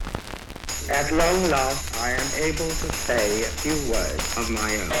At long last, I am able to say a few words of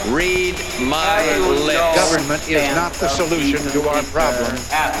my own. Read my lips. Government is not the solution to our problem.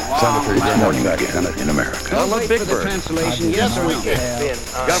 Solitary this morning I get in America. I'm a big bird. Yes, we can.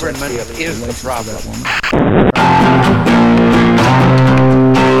 Government is the problem.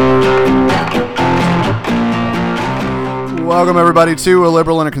 Welcome, everybody, to A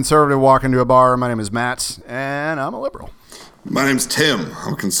Liberal and a Conservative Walk Into a Bar. My name is Matt, and I'm a liberal. My name's Tim.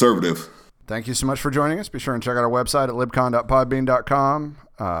 I'm a conservative. Thank you so much for joining us. Be sure and check out our website at libcon.podbean.com.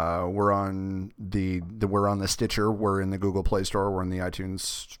 We're on the Stitcher. We're in the Google Play Store. We're in the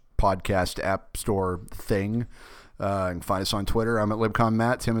iTunes podcast app store thing. You can find us on Twitter. I'm at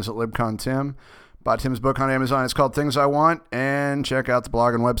libconmatt. Tim is at libcontim. Bought Tim's book on Amazon. It's called Things I Want. And check out the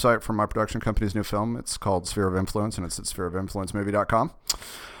blog and website for my production company's new film. It's called Sphere of Influence, and it's at sphereofinfluencemovie.com.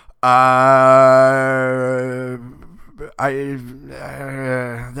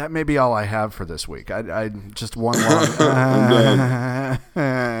 That may be all I have for this week. I just one long.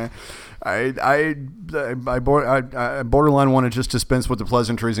 I borderline want to just dispense with the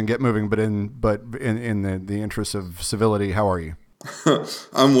pleasantries and get moving, but in the interest of civility, how are you?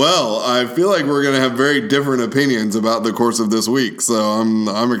 I'm well. I feel like we're going to have very different opinions about the course of this week, so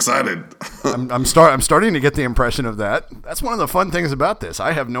I'm excited. I'm starting to get the impression of that. That's one of the fun things about this.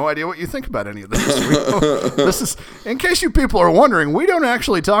 I have no idea what you think about any of this. This is, in case you people are wondering, we don't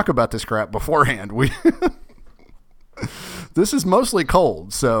actually talk about this crap beforehand. This is mostly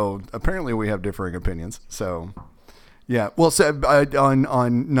cold, so apparently we have differing opinions. So, yeah. Well, so,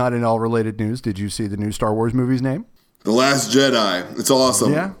 on not at all related news, did you see the new Star Wars movie's name? The Last Jedi. It's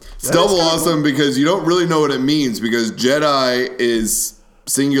awesome. Yeah, it's double awesome because you don't really know what it means because Jedi is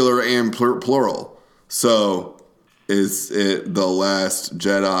singular and plural. So is it the Last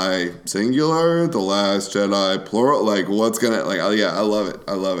Jedi singular? The Last Jedi plural? Like what's gonna yeah, I love it.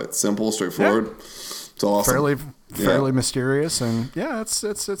 I love it. Simple, straightforward. Yeah. It's awesome. Fairly mysterious, and yeah, it's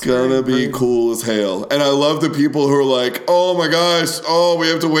gonna be cool as hell. And I love the people who are like, oh my gosh, we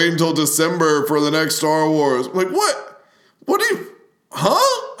have to wait until December for the next Star Wars. I'm like, what? What do you,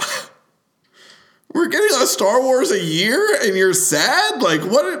 huh? We're getting a Star Wars a year and you're sad? Like,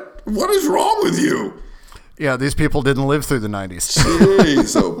 what is wrong with you? Yeah, these people didn't live through the 90s.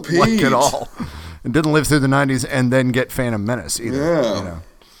 Jeez, oh, Pete. Like at all. And didn't live through the 90s and then get Phantom Menace either. Yeah. You know.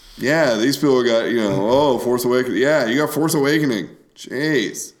 Yeah, these people got, Force Awakening. Yeah, you got Force Awakening.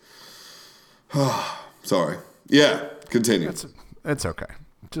 Jeez. Sorry. Yeah, continue. It's okay.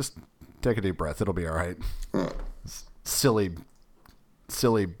 Just take a deep breath. It'll be all right. Silly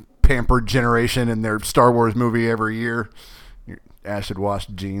pampered generation and their Star Wars movie every year. Your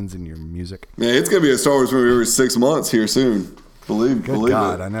acid-washed jeans and your music. Man, it's going to be a Star Wars movie every 6 months here soon. Believe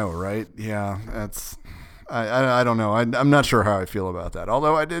God, it. I know, right? Yeah, that's... I don't know. I'm not sure how I feel about that.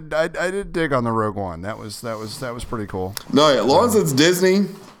 Although I did dig on the Rogue One. That was pretty cool. No, yeah. As long as it's Disney, as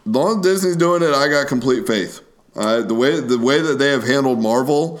long as Disney's doing it, I got complete faith. The way that they have handled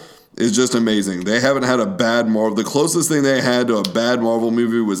Marvel is just amazing. They haven't had a bad Marvel. The closest thing they had to a bad Marvel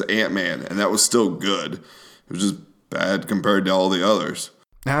movie was Ant-Man, and that was still good. It was just bad compared to all the others.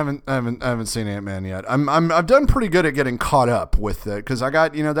 I haven't seen Ant-Man yet. I've done pretty good at getting caught up with it because I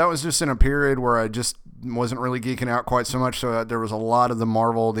got that was just in a period where I just wasn't really geeking out quite so much. So there was a lot of the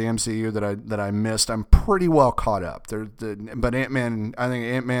Marvel, the MCU that I missed. I'm pretty well caught up. But Ant-Man, I think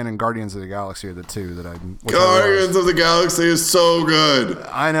Ant-Man and Guardians of the Galaxy are the two that I. Guardians of the Galaxy is so good.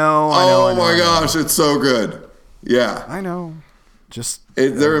 I know. Oh my gosh, it's so good. Yeah, I know.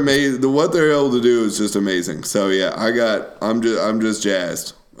 They're amazing. What they're able to do is just amazing. So yeah, I'm just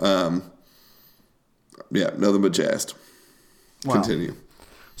jazzed. Yeah, nothing but jazzed. Wow. Continue.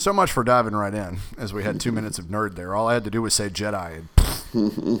 So much for diving right in, as we had 2 minutes of nerd there. All I had to do was say Jedi.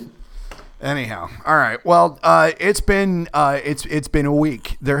 Anyhow, all right. Well, it's been a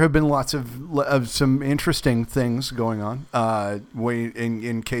week. There have been lots of some interesting things going on.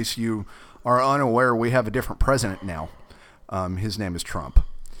 In case you are unaware, we have a different president now. His name is Trump,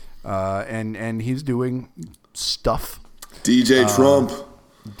 and he's doing stuff. DJ Trump.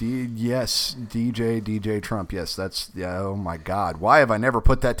 DJ Trump. Yes, oh my God. Why have I never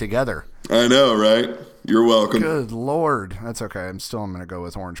put that together? I know, right? You're welcome. Good Lord. That's okay. I'm going to go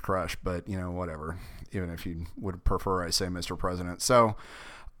with Orange Crush, but whatever. Even if you would prefer I say Mr. President. So,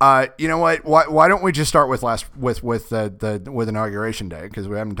 you know what? Why don't we just start with Inauguration Day? Because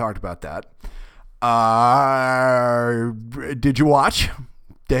we haven't talked about that. Did you watch?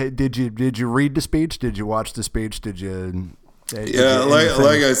 Did you read the speech? Did you watch the speech? Like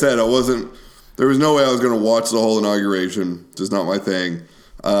I said, there was no way I was going to watch the whole inauguration. Just not my thing.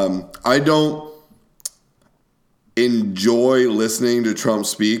 I don't enjoy listening to Trump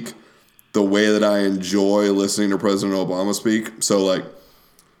speak the way that I enjoy listening to President Obama speak. So like,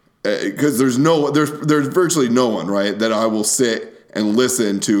 because there's virtually no one, right, that I will sit and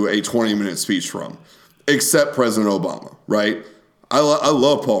listen to a 20-minute speech from, except President Obama, right? I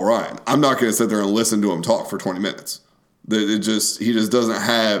love Paul Ryan. I'm not going to sit there and listen to him talk for 20 minutes. He just doesn't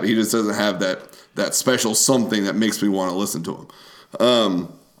have that special something that makes me want to listen to him.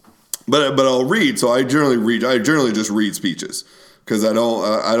 But I'll read. So I generally just read speeches because I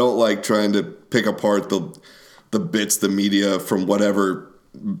don't like trying to pick apart the bits the media from whatever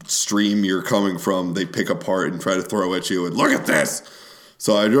stream you're coming from. They pick apart and try to throw at you and look at this.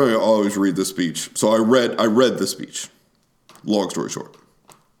 So I generally always read the speech. So I read the speech. Long story short,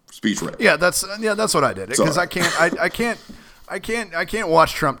 speech read. Yeah, that's what I did because I can't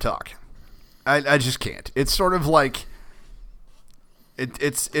watch Trump talk. I just can't. It's sort of like it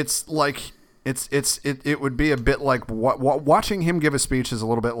would be a bit like watching him give a speech is a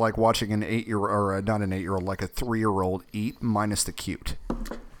little bit like watching an 8-year-old, or not an 8-year-old, like a 3-year-old eat minus the cute.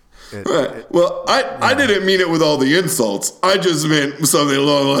 I didn't mean it with all the insults. I just meant something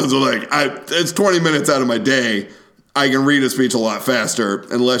along the lines of like, it's 20 minutes out of my day. I can read a speech a lot faster.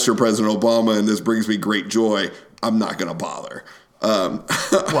 Unless you're President Obama and this brings me great joy, I'm not going to bother.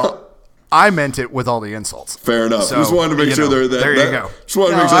 Well, I meant it with all the insults. Fair enough. So, just wanted to make sure there you go. Just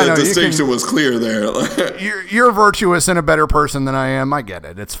wanted to make sure that distinction was clear there. You're virtuous and a better person than I am. I get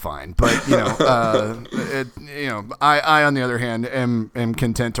it. It's fine. But I on the other hand am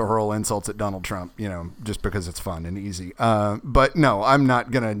content to hurl insults at Donald Trump. Just because it's fun and easy. But no, I'm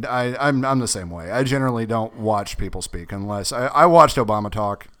not gonna. I'm the same way. I generally don't watch people speak unless I watched Obama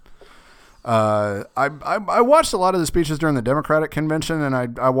talk. I watched a lot of the speeches during the Democratic convention, and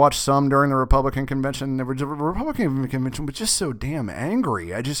I watched some during the Republican convention. The Republican convention was just so damn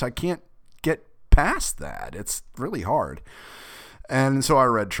angry. I can't get past that. It's really hard. And so I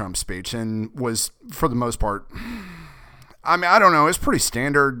read Trump's speech and was, for the most part, I mean, I don't know. It's pretty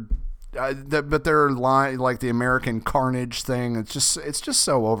standard. But they're like the American carnage thing. It's just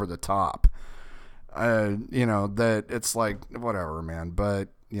so over the top. That it's like whatever, man. But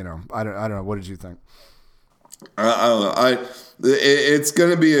I don't know. What did you think? I don't know. It's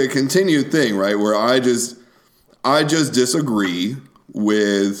going to be a continued thing, right? Where I just disagree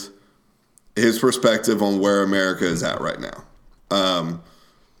with his perspective on where America is at right now.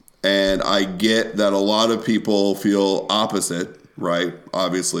 And I get that a lot of people feel opposite, right?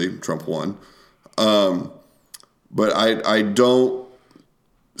 Obviously, Trump won. But I don't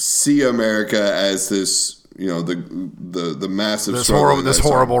see America as this, the massive this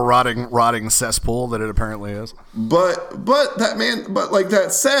horrible rotting cesspool that it apparently is. But like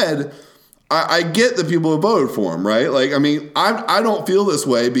that said, I get the people who voted for him, right? Like, I mean, I don't feel this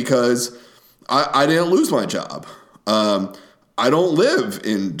way because I didn't lose my job. I don't live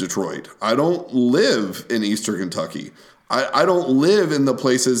in Detroit. I don't live in Eastern Kentucky. I don't live in the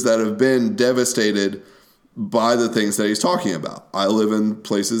places that have been devastated by the things that he's talking about. I live in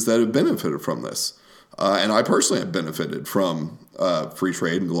places that have benefited from this. And I personally have benefited from free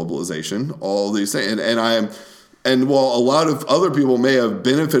trade and globalization, all these things. And while a lot of other people may have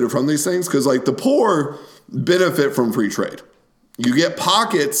benefited from these things, because like the poor benefit from free trade. You get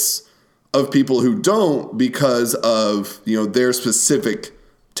pockets of people who don't because of, their specific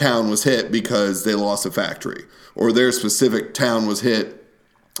town was hit because they lost a factory, or their specific town was hit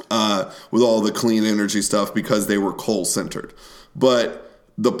with all the clean energy stuff because they were coal centered. But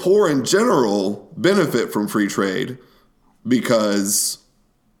the poor in general benefit from free trade because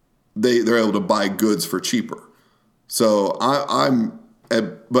they're able to buy goods for cheaper. So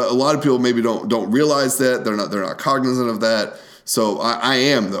but a lot of people maybe don't realize that. They're not cognizant of that. So I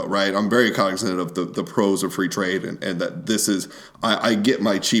am, though, right? I'm very cognizant of the pros of free trade and that this is, I get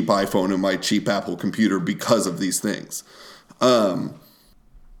my cheap iPhone and my cheap Apple computer because of these things.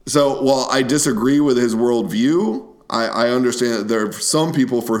 So while I disagree with his worldview, I understand that there are some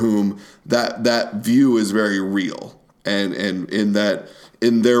people for whom that view is very real. And in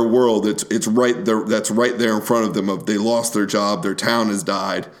their world, it's right there. That's right there in front of them. They lost their job, their town has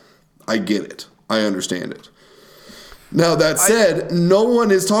died. I get it. I understand it. Now that said, no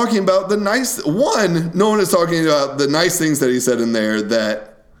one is talking about the nice things that he said in there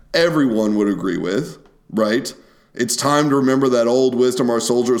that everyone would agree with, right? It's time to remember that old wisdom. Our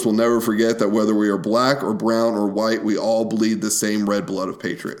soldiers will never forget that whether we are black or brown or white, we all bleed the same red blood of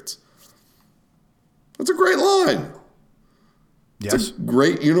patriots. That's a great line. Yes. It's a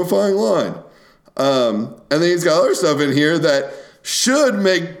great unifying line. And then he's got other stuff in here that should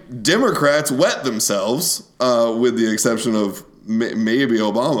make Democrats wet themselves, with the exception of maybe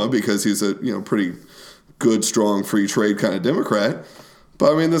Obama, because he's a pretty good, strong, free trade kind of Democrat.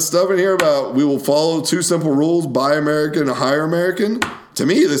 But I mean, the stuff in here about we will follow 2 simple rules, buy American and hire American. To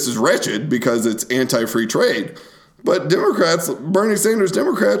me, this is wretched because it's anti-free trade. But Democrats, Bernie Sanders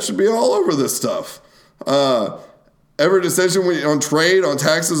Democrats should be all over this stuff. Every decision on trade, on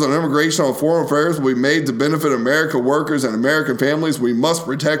taxes, on immigration, on foreign affairs will be made to benefit American workers and American families. We must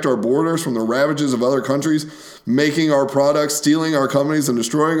protect our borders from the ravages of other countries, making our products, stealing our companies, and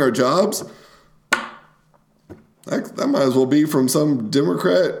destroying our jobs. That might as well be from some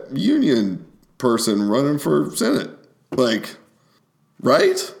Democrat union person running for Senate. Like,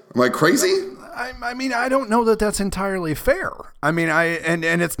 right? Am I crazy? I mean, I don't know that that's entirely fair. I mean, and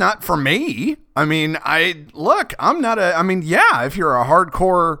it's not for me. I mean, I'm not if you're a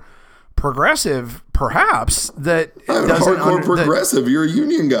hardcore progressive, perhaps that I'm a hardcore progressive. You're a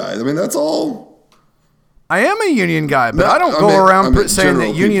union guy. I mean, that's all. I am a union guy, but I don't go around saying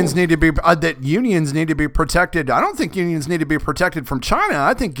that unions need to be protected. I don't think unions need to be protected from China.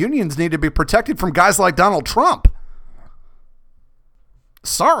 I think unions need to be protected from guys like Donald Trump.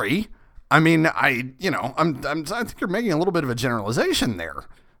 Sorry. I mean, I think you're making a little bit of a generalization there.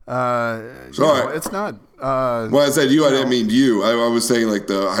 Sorry. It's not. When I said you, I didn't mean you. I was saying like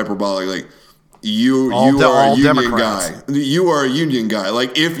the hyperbolic, like you are a union Democrats. guy. You are a union guy.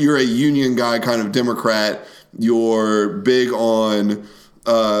 Like if you're a union guy kind of Democrat, you're big on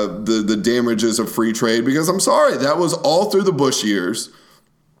the damages of free trade. Because I'm sorry, that was all through the Bush years.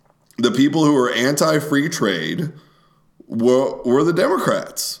 The people who were anti-free trade were the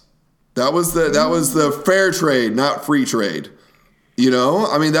Democrats. That was the fair trade, not free trade. You know,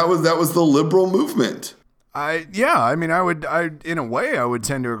 I mean, that was the liberal movement. In a way, I would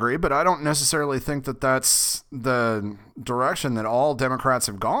tend to agree, but I don't necessarily think that that's the direction that all Democrats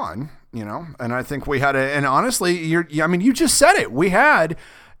have gone. You know, and I think we had and honestly, you just said it. We had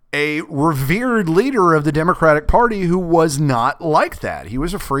a revered leader of the Democratic Party who was not like that. He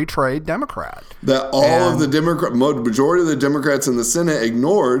was a free trade Democrat. That of the majority of the Democrats in the Senate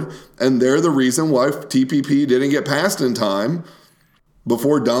ignored, and they're the reason why TPP didn't get passed in time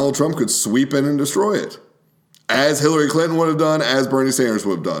before Donald Trump could sweep in and destroy it. As Hillary Clinton would have done, as Bernie Sanders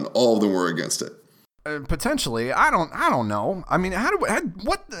would have done. All of them were against it. Potentially, I don't know. I mean, I don't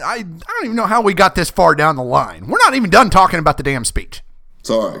even know how we got this far down the line. We're not even done talking about the damn speech.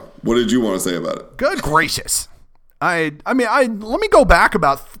 Sorry. What did you want to say about it? Good gracious. Let me go back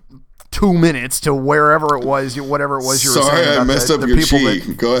about 2 minutes to whatever it was you were saying. Sorry, I messed up your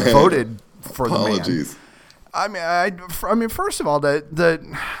cheek. Go ahead. Voted for Apologies. the man. I mean, first of all,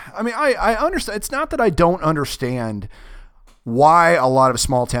 I understand. It's not that I don't understand why a lot of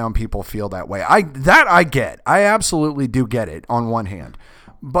small town people feel that way. I get. I absolutely do get it on one hand.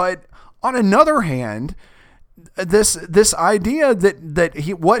 But on another hand, this idea that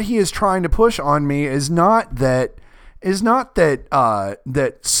he is trying to push on me is not that there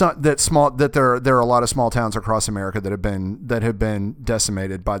are a lot of small towns across America that have been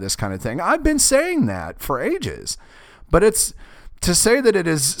decimated by this kind of thing. I've been saying that for ages, but it's to say that it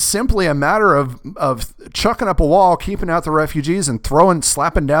is simply a matter of chucking up a wall, keeping out the refugees, and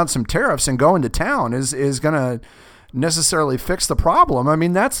slapping down some tariffs and going to town is going to necessarily fix the problem. I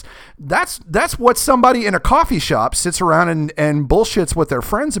mean, that's what somebody in a coffee shop sits around and bullshits with their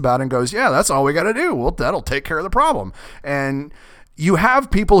friends about and goes, yeah, that's all we got to do. Well, that'll take care of the problem. And you have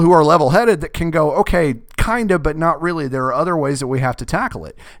people who are level-headed that can go, okay, kind of, but not really. There are other ways that we have to tackle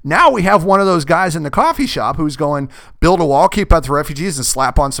it. Now we have one of those guys in the coffee shop who's going, build a wall, keep out the refugees, and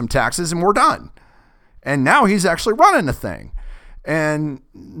slap on some taxes, and we're done. And now he's actually running the thing. And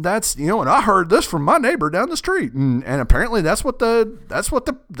that's, and I heard this from my neighbor down the street, and apparently that's what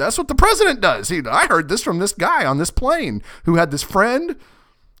the president does. I heard this from this guy on this plane who had this friend,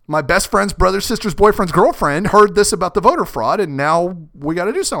 my best friend's brother, sister's boyfriend's girlfriend, heard this about the voter fraud, and now we got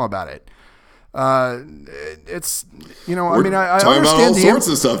to do something about it. It's I understand all sorts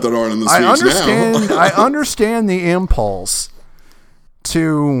of stuff that aren't in the speech now. I understand the impulse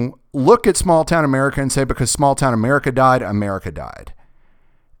to look at small town America and say, because small town America died.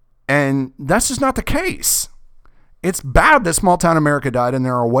 And that's just not the case. It's bad that small town America died, and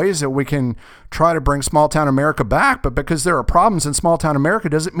there are ways that we can try to bring small town America back, but because there are problems in small town America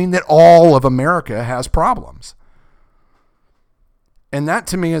doesn't mean that all of America has problems. And that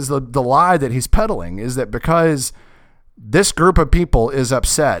to me is the lie that he's peddling, is that because this group of people is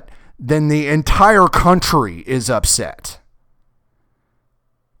upset, then the entire country is upset.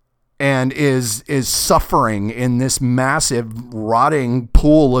 And is suffering in this massive rotting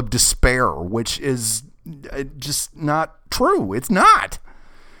pool of despair, which is just not true. It's not.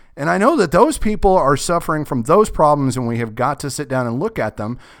 And I know that those people are suffering from those problems, and we have got to sit down and look at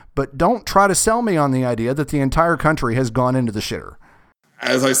them, but don't try to sell me on the idea that the entire country has gone into the shitter.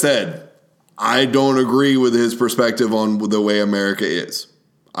 as I said, I don't agree with his perspective on the way America is.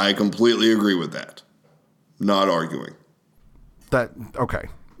 I completely agree with that. Not arguing. Okay.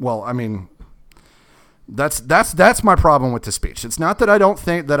 Well, I mean, that's my problem with the speech. It's not that I don't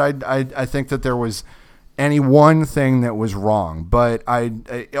think that I think that there was any one thing that was wrong, but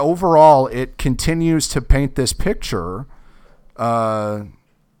I overall it continues to paint this picture of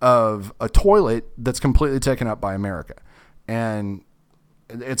a toilet that's completely taken up by America, and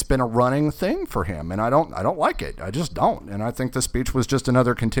it's been a running thing for him, and I don't like it. I just don't, and I think the speech was just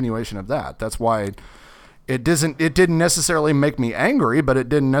another continuation of that. That's why it didn't necessarily make me angry, but it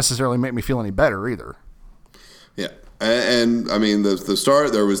didn't necessarily make me feel any better either. Yeah, and I mean the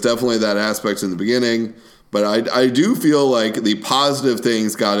start, there was definitely that aspect in the beginning, but I do feel like the positive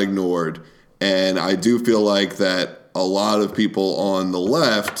things got ignored, and I do feel like that a lot of people on the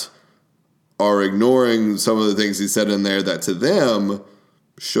left are ignoring some of the things he said in there that to them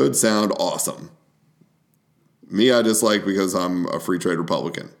should sound awesome. Me, I dislike because I'm a free trade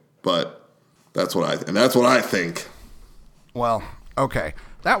Republican, but that's what I think. Well, okay,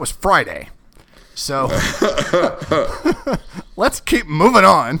 that was Friday, so let's keep moving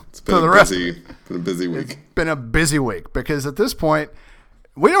on to the rest. It's been a busy week. It's been a busy week because at this point,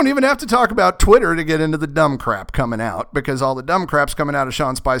 we don't even have to talk about Twitter to get into the dumb crap coming out, because all the dumb crap's coming out of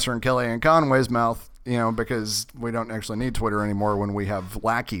Sean Spicer and Kellyanne Conway's mouth. Because we don't actually need Twitter anymore when we have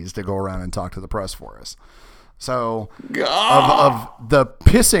lackeys to go around and talk to the press for us. So of the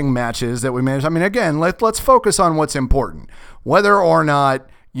pissing matches that we managed, I mean, again, let's focus on what's important. Whether or not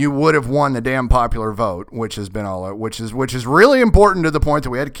you would have won the damn popular vote, which is really important to the point that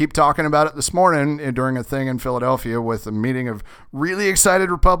we had to keep talking about it this morning during a thing in Philadelphia with a meeting of really excited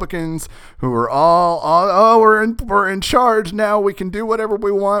Republicans who were we're in charge now. We can do whatever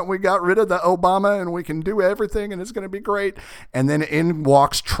we want. We got rid of the Obama and we can do everything and it's going to be great. And then in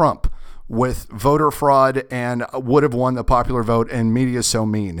walks Trump with voter fraud and would have won the popular vote, and media so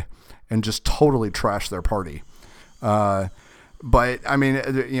mean and just totally trashed their party. But I mean,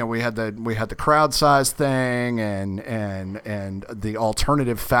 we had the crowd size thing and the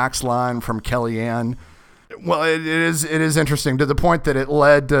alternative facts line from Kellyanne. Well, it is interesting to the point that it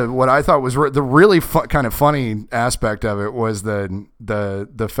led to what I thought was the really kind of funny aspect of it was the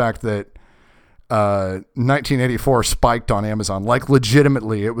fact that 1984 spiked on Amazon. Like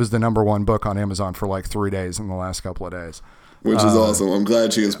legitimately, it was the number one book on Amazon for like 3 days in the last couple of days. Which is awesome. I'm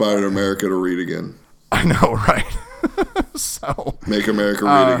glad she inspired America to read again. I know, right? So make America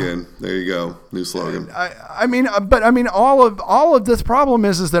read again. There you go. New slogan. I mean, all of this problem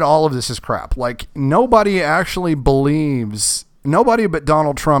is that all of this is crap. Like nobody actually believes. Nobody but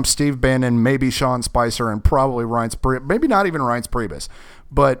Donald Trump, Steve Bannon, maybe Sean Spicer, and probably maybe not even Reince Priebus.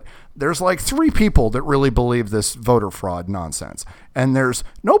 But there's like 3 people that really believe this voter fraud nonsense. And there's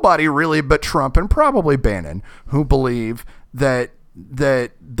nobody really but Trump and probably Bannon who believe that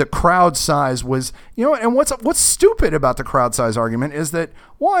the crowd size was, and what's stupid about the crowd size argument is that,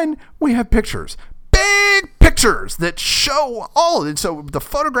 one, we have pictures, big pictures that show all of it. So the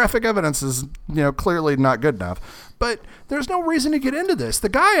photographic evidence is, clearly not good enough, but there's no reason to get into this. The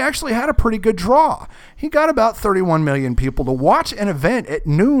guy actually had a pretty good draw. He got about 31 million people to watch an event at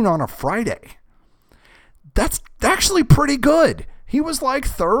noon on a Friday. That's actually pretty good. He was like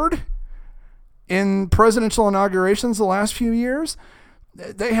third in presidential inaugurations the last few years.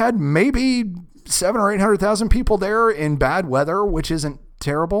 They had maybe 700,000 or 800,000 people there in bad weather, which isn't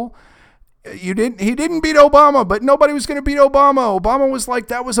terrible. He didn't beat Obama, but nobody was going to beat Obama. Obama was like,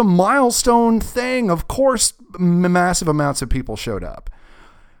 that was a milestone thing. Of course, massive amounts of people showed up.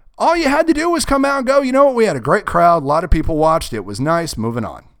 All you had to do was come out and go, you know what? We had a great crowd. A lot of people watched. It was nice. Moving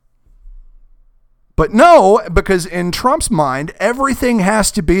on. But no, because in Trump's mind, everything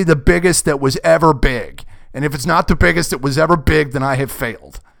has to be the biggest that was ever big. And if it's not the biggest that was ever big, then I have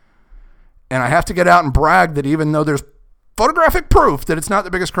failed. And I have to get out and brag that even though there's photographic proof that it's not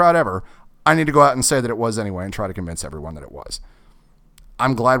the biggest crowd ever, I need to go out and say that it was anyway and try to convince everyone that it was.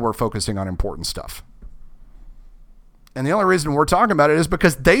 I'm glad we're focusing on important stuff. And the only reason we're talking about it is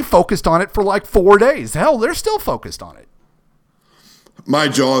because they focused on it for like 4 days. Hell, they're still focused on it. My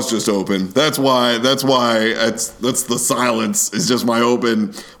jaw's just open. That's why that's the silence is just my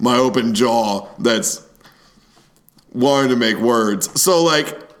open jaw that's wanting to make words. So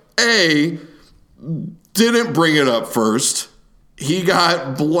like A didn't bring it up first. He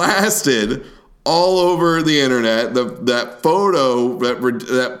got blasted all over the internet. That photo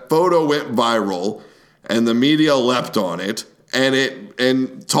went viral and the media leapt on it.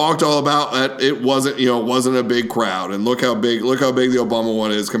 And talked all about that it wasn't a big crowd, and look how big the Obama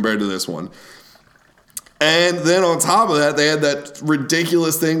one is compared to this one. And then on top of that, they had that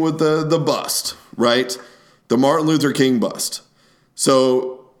ridiculous thing with the bust, right? The Martin Luther King bust.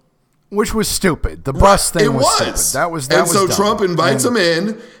 So, which was stupid. The bust thing was stupid. That was so dumb. Trump invites him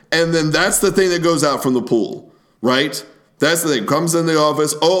in, and then that's the thing that goes out from the pool, right? That's the thing. Comes in the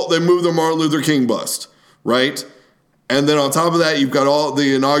office. Oh, they moved the Martin Luther King bust, right? And then on top of that, you've got all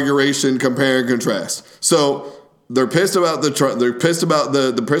the inauguration compare and contrast. So they're pissed about they're pissed about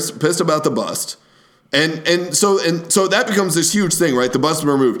pissed about the bust. And so that becomes this huge thing, right? The bust is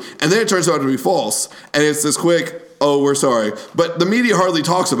removed. And then it turns out to be false. And it's this quick, oh, we're sorry. But the media hardly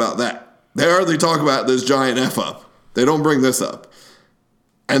talks about that. They hardly talk about this giant F up. They don't bring this up.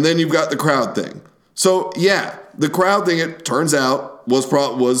 And then you've got the crowd thing. So, yeah, the crowd thing, it turns out, was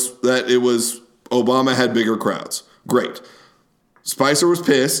that it was Obama had bigger crowds. Great. Spicer was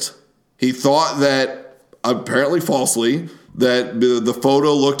pissed. He thought that, apparently falsely, that the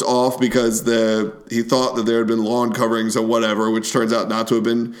photo looked off because he thought that there had been lawn coverings or whatever, which turns out not to have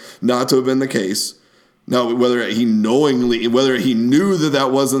been the case. Now, whether he knew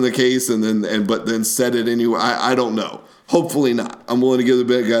that wasn't the case but then said it anyway, I don't know. Hopefully not. I'm willing to give the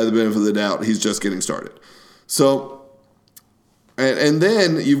guy the benefit of the doubt. He's just getting started. So, and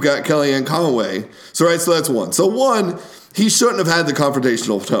then you've got Kellyanne Conway. So that's one. So one, he shouldn't have had the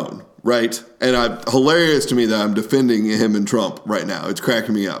confrontational tone. Right? And hilarious to me that I'm defending him and Trump right now. It's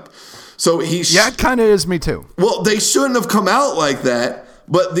cracking me up. So yeah, it kind of is me too. Well, they shouldn't have come out like that,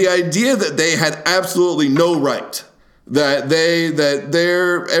 but the idea that they had absolutely no right, that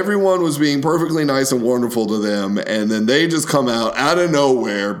everyone was being perfectly nice and wonderful to them, and then they just come out of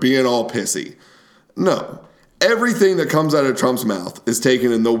nowhere being all pissy. No. Everything that comes out of Trump's mouth is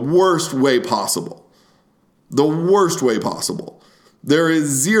taken in the worst way possible. The worst way possible. There is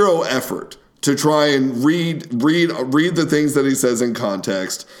zero effort to try and read the things that he says in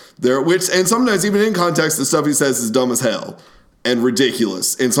context. And sometimes even in context, the stuff he says is dumb as hell and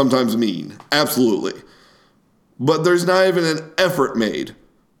ridiculous and sometimes mean. Absolutely. But there's not even an effort made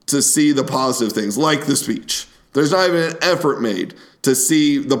to see the positive things, like the speech. There's not even an effort made to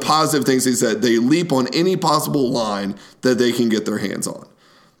see the positive things he said. They leap on any possible line that they can get their hands on.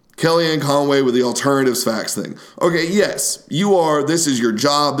 Kellyanne Conway with the alternatives facts thing. Okay, yes, this is your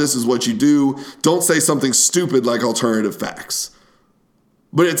job, this is what you do. Don't say something stupid like alternative facts.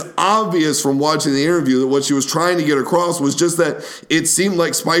 But it's obvious from watching the interview that what she was trying to get across was just that it seemed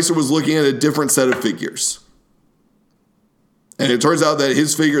like Spicer was looking at a different set of figures. And it turns out that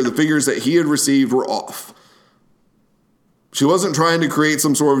the figures that he had received were off. She wasn't trying to create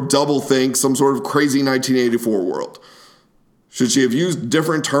some sort of double think, some sort of crazy 1984 world. Should she have used a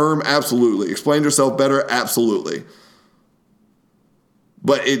different term? Absolutely. Explained herself better? Absolutely.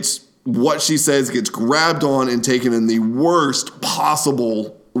 But it's what she says gets grabbed on and taken in the worst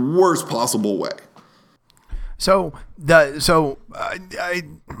possible way.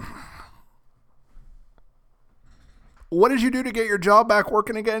 What did you do to get your jaw back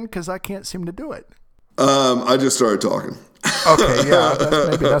working again? Because I can't seem to do it. I just started talking. Okay, yeah,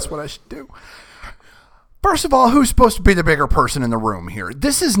 maybe that's what I should do. First of all, who's supposed to be the bigger person in the room here?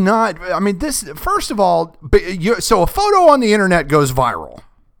 This is not, first of all, so a photo on the internet goes viral.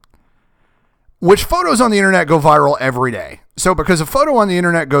 Which photos on the internet go viral every day. So because a photo on the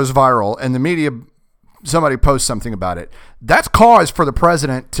internet goes viral and the media, somebody posts something about it, that's cause for the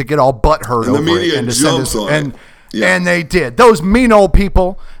president to get all butthurt over it. And the media jumps on it. And they did. Those mean old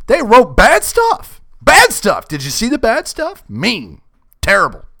people, they wrote bad stuff. Bad stuff. Did you see the bad stuff? Mean.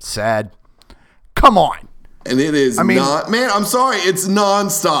 Terrible. Sad. Come on. And it is not, man, I'm sorry. It's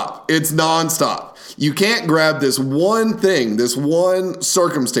nonstop. It's nonstop. You can't grab this one thing, this one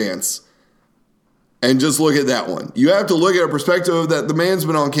circumstance, and just look at that one. You have to look at a perspective that the man's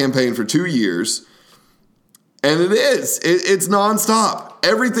been on campaign for 2 years. And it's nonstop.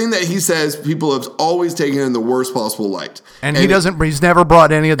 Everything that he says, people have always taken in the worst possible light. And he's never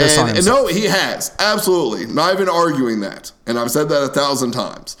brought any of this on himself. No, he has. Absolutely. Not even arguing that. And I've said that 1,000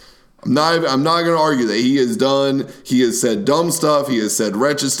 times. I'm not going to argue that he has said dumb stuff, he has said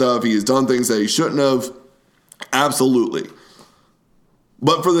wretched stuff, he has done things that he shouldn't have. Absolutely.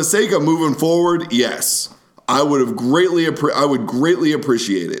 But for the sake of moving forward, yes, I would greatly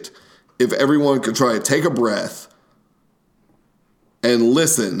appreciate it if everyone could try to take a breath and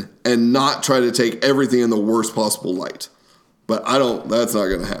listen and not try to take everything in the worst possible light. But that's not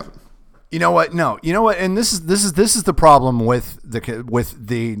going to happen. You know what? No. You know what? And this is the problem with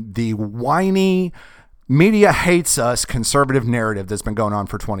the whiny media hates us conservative narrative that's been going on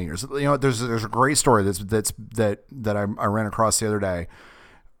for 20 years. You know, there's a great story that I ran across the other day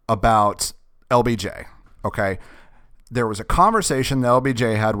about LBJ. Okay. there was a conversation that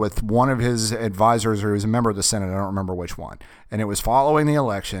LBJ had with one of his advisors, or he was a member of the Senate. I don't remember which one. And it was following the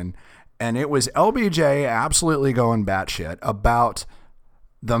election. And it was LBJ absolutely going batshit about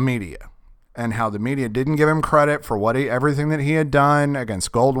the media and how the media didn't give him credit for everything that he had done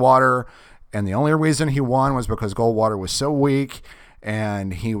against Goldwater. And the only reason he won was because Goldwater was so weak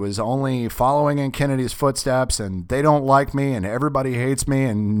and he was only following in Kennedy's footsteps, and they don't like me and everybody hates me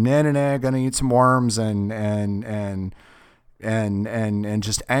and gonna eat some worms and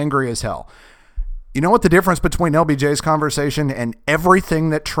just angry as hell. You know what the difference between LBJ's conversation and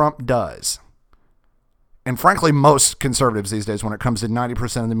everything that Trump does, and frankly most conservatives these days when it comes to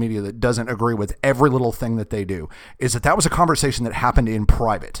 90% of the media that doesn't agree with every little thing that they do, is that was a conversation that happened in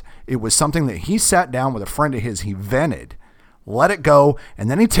private. It was something that he sat down with a friend of his, he vented, let it go,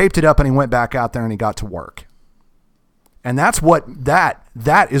 and then he taped it up and he went back out there and he got to work. And that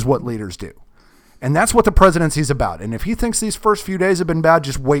is what leaders do. And that's what the presidency's about. And if he thinks these first few days have been bad,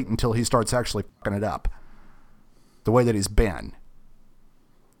 just wait until he starts actually fucking it up the way that he's been.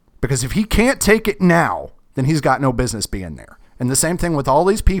 Because if he can't take it now, then he's got no business being there. And the same thing with all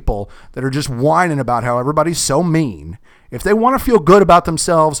these people that are just whining about how everybody's so mean. If they want to feel good about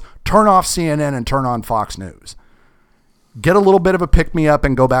themselves, turn off CNN and turn on Fox News. Get a little bit of a pick-me-up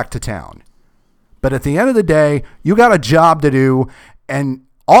and go back to town. But at the end of the day, you got a job to do, and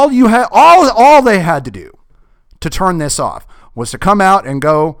all they had to do to turn this off was to come out and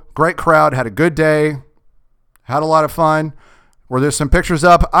go, great crowd, had a good day, had a lot of fun. Were there some pictures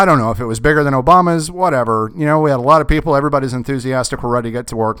up? I don't know if it was bigger than Obama's, whatever. We had a lot of people, everybody's enthusiastic, we're ready to get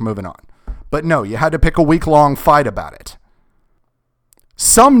to work, moving on. But no, you had to pick a week-long fight about it.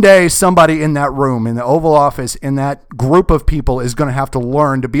 Someday, somebody in that room, in the Oval Office, in that group of people is going to have to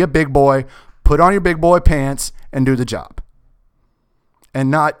learn to be a big boy, put on your big boy pants, and do the job. And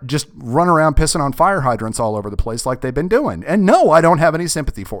not just run around pissing on fire hydrants all over the place like they've been doing. And no, I don't have any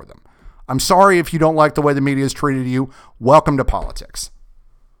sympathy for them. I'm sorry if you don't like the way the media has treated you. Welcome to politics.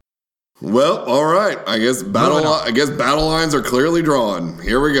 Well, all right. I guess battle lines are clearly drawn.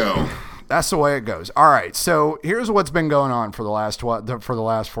 Here we go. That's the way it goes. All right. So here's what's been going on for the last 4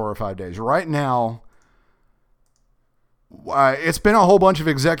 or 5 days. Right now, it's been a whole bunch of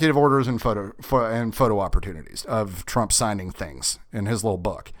executive orders and photo opportunities of Trump signing things in his little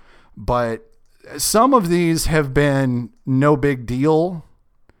book. But some of these have been no big deal.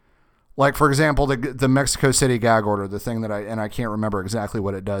 Like, for example, the Mexico City gag order, the thing that I can't remember exactly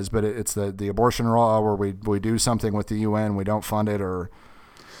what it does, but it's the abortion law where we do something with the UN, we don't fund it, or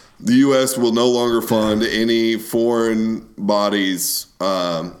the U.S. will no longer fund any foreign bodies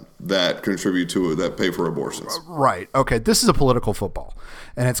that contribute to it, that pay for abortions. Right. Okay. This is a political football,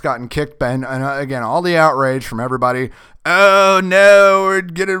 and it's gotten kicked. And again, all the outrage from everybody. Oh no, we're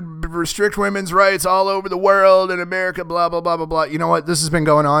going to restrict women's rights all over the world in America. Blah blah blah blah blah. You know what? This has been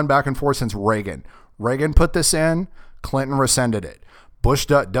going on back and forth since Reagan. Reagan put this in. Clinton rescinded it. Bush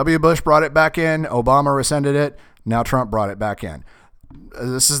brought it back in. Obama rescinded it. Now Trump brought it back in.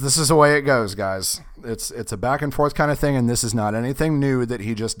 This is the way it goes, guys. It's a back and forth kind of thing, and this is not anything new that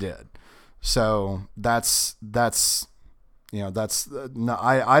he just did. So it's not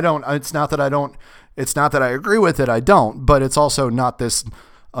that I agree with it. I don't, but it's also not this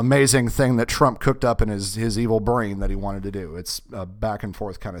amazing thing that Trump cooked up in his evil brain that he wanted to do. It's a back and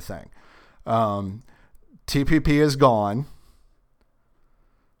forth kind of thing. TPP is gone.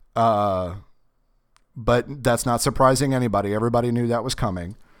 But that's not surprising anybody. Everybody knew that was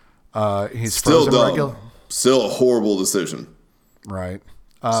coming. He's still dumb. Still a horrible decision. Right.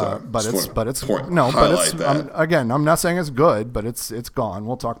 I'm not saying it's good, but it's gone.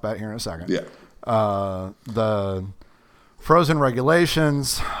 We'll talk about it here in a second. Yeah. The frozen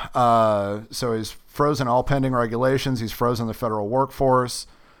regulations. So he's frozen all pending regulations. He's frozen the federal workforce.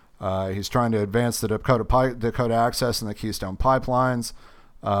 He's trying to advance the Dakota Access and the Keystone pipelines.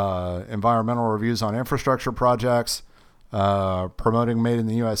 Environmental reviews on infrastructure projects, promoting made in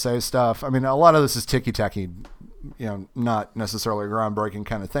the USA stuff. I mean, a lot of this is ticky-tacky, not necessarily groundbreaking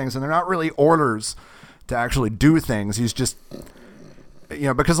kind of things. And they're not really orders to actually do things. He's just,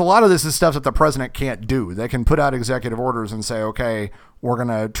 because a lot of this is stuff that the president can't do. They can put out executive orders and say, okay, we're going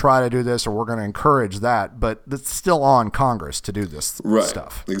to try to do this or we're going to encourage that. But it's still on Congress to do this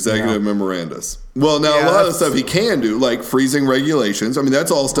stuff. Executive memorandas. Well, now a lot of the stuff he can do, like freezing regulations. I mean,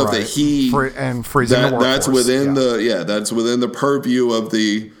 that's all stuff that he freezing the workforce. That's within that's within the purview of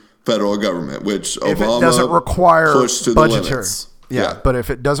the federal government, which Obama doesn't require pushed to budgetary. The limits. But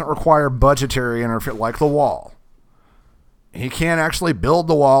if it doesn't require budgetary interference, like the wall, he can't actually build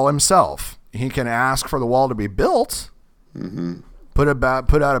the wall himself. He can ask for the wall to be built, put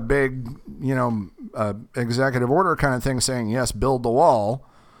put out a big, executive order kind of thing saying, yes, build the wall,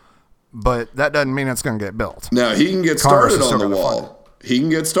 but that doesn't mean it's going to get built. Now, he can get started on the wall. He can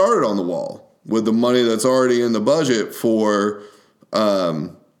get started on the wall with the money that's already in the budget for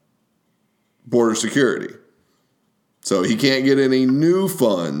border security. So he can't get any new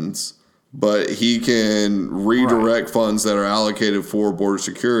funds, but he can redirect funds that are allocated for border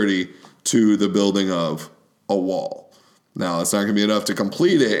security to the building of a wall. Now, it's not going to be enough to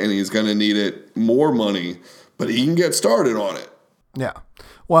complete it, and he's going to need it more money, but he can get started on it. Yeah.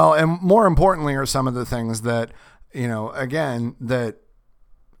 Well, and more importantly are some of the things that, again, that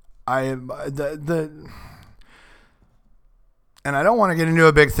and I don't want to get into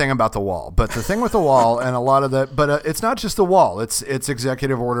a big thing about the wall, but the thing with the wall and a lot of that, but it's not just the wall. It's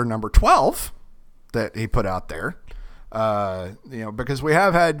executive order number 12 that he put out there. Because we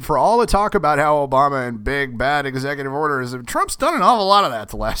have had, for all the talk about how Obama and big bad executive orders, Trump's done an awful lot of that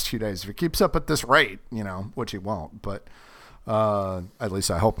the last few days. If he keeps up at this rate, which he won't, but at least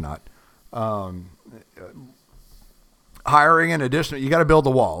I hope not. Hiring an additional, you got to build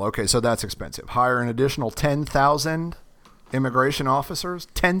the wall. Okay, so that's expensive. Hire an additional 10,000 immigration officers,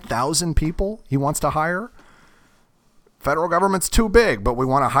 10,000 people he wants to hire. Federal government's too big, but we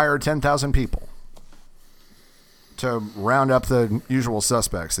want to hire 10,000 people to round up the usual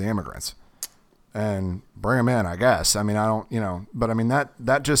suspects, the immigrants, and bring them in, I guess. I mean, I don't, but I mean,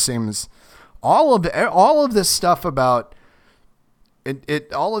 that just seems, all of this stuff about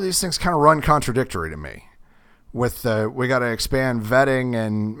it, all of these things kind of run contradictory to me. With we got to expand vetting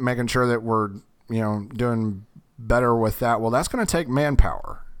and making sure that we're, doing better with that. Well, that's going to take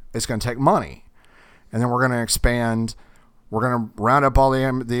manpower. It's going to take money. And then we're going to expand. We're going to round up all the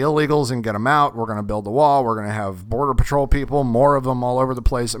illegals and get them out. We're going to build the wall. We're going to have border patrol people, more of them all over the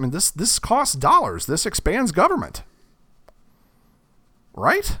place. I mean, this costs dollars. This expands government.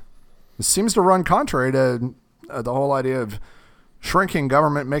 Right? This seems to run contrary to the whole idea of shrinking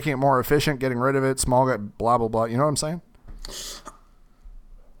government, making it more efficient, getting rid of it, small, blah, blah, blah. You know what I'm saying?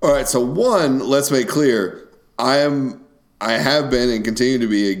 All right. So one, let's make clear, I have been and continue to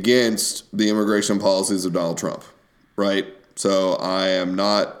be against the immigration policies of Donald Trump. Right. So I am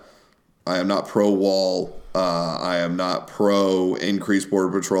not pro wall. I am not pro increased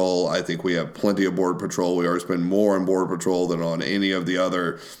border patrol. I think we have plenty of border patrol. We already spend more on border patrol than on any of the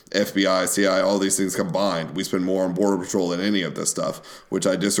other FBI, CI, all these things combined. We spend more on border patrol than any of this stuff, which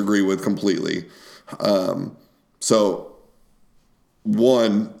I disagree with completely. So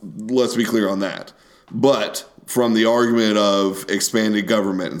one, let's be clear on that. But from the argument of expanded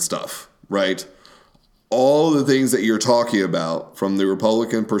government and stuff, right? All the things that you're talking about from the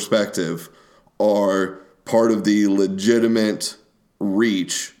Republican perspective are part of the legitimate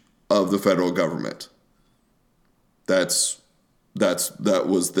reach of the federal government. That's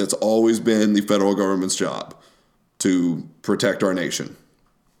always been the federal government's job, to protect our nation.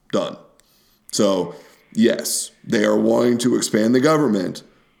 Done. So, yes, they are wanting to expand the government,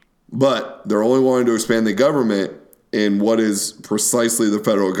 but they're only wanting to expand the government in what is precisely the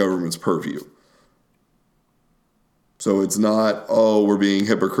federal government's purview. So it's not, we're being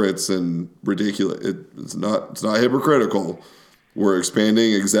hypocrites and ridiculous. It's not hypocritical. We're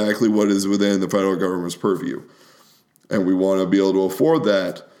expanding exactly what is within the federal government's purview. And we want to be able to afford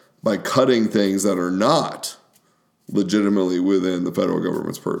that by cutting things that are not legitimately within the federal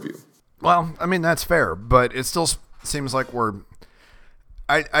government's purview. Well, I mean, that's fair, but it still seems like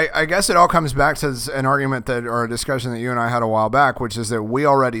I guess it all comes back to an argument or a discussion that you and I had a while back, which is that we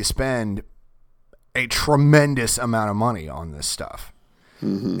already spend a tremendous amount of money on this stuff.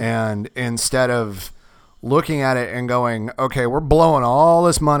 Mm-hmm. And instead of looking at it and going, okay, we're blowing all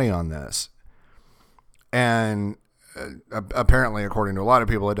this money on this, and apparently, according to a lot of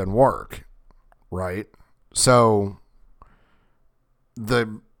people, it doesn't work, right? So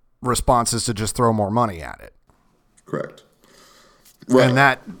the response is to just throw more money at it. Correct. Right. And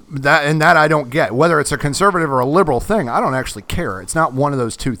that I don't get. Whether it's a conservative or a liberal thing, I don't actually care. It's not one of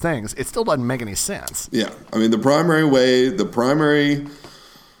those two things. It still doesn't make any sense. Yeah. I mean, the primary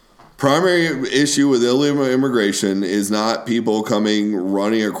issue with illegal immigration is not people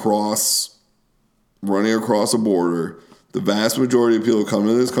running across a border. The vast majority of people come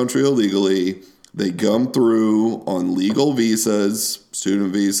to this country illegally. They come through on legal visas,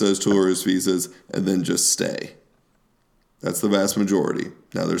 student visas, tourist visas, and then just stay. That's the vast majority.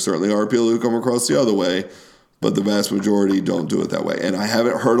 Now, there certainly are people who come across the other way, but the vast majority don't do it that way. And I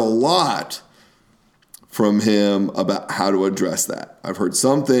haven't heard a lot from him about how to address that. I've heard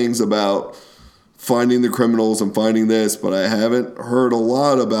some things about finding the criminals and finding this, but I haven't heard a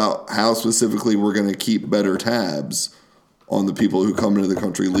lot about how specifically we're going to keep better tabs on the people who come into the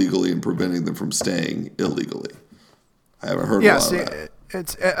country legally and preventing them from staying illegally. I haven't heard a lot of that.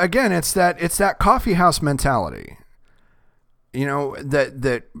 It's that coffee house mentality. You know,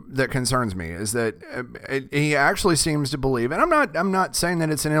 that concerns me is that he actually seems to believe, and I'm not saying that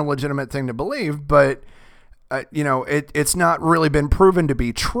it's an illegitimate thing to believe, but it's not really been proven to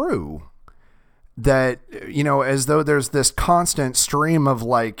be true. That, as though there's this constant stream of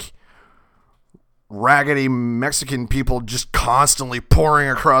like raggedy Mexican people just constantly pouring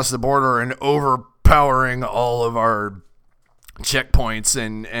across the border and overpowering all of our checkpoints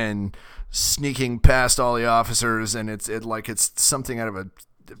and sneaking past all the officers, and it's something out of a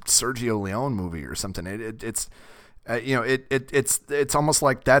Sergio Leone movie or something. It's almost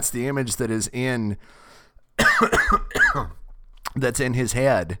like that's the image that is in that's in his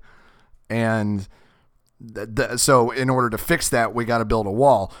head, and so in order to fix that, we got to build a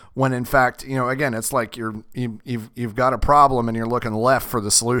wall. When in fact, again, it's like you've got a problem and you're looking left for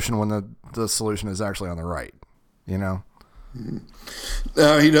the solution when the solution is actually on the right.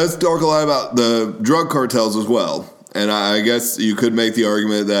 Now, he does talk a lot about the drug cartels as well. And I guess you could make the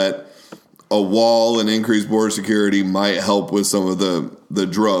argument that a wall and increased border security might help with some of the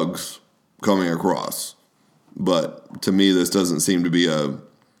drugs coming across. But to me, this doesn't seem to be a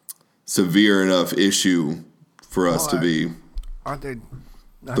severe enough issue for us to be aren't they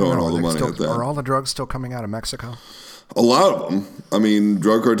throwing all the money at that. Are all the drugs still coming out of Mexico? A lot of them. I mean,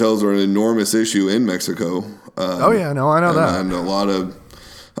 drug cartels are an enormous issue in Mexico. I know that. And a lot of,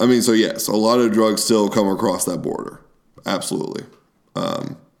 so yes, a lot of drugs still come across that border. Absolutely.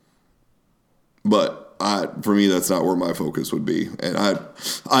 But for me, that's not where my focus would be. And I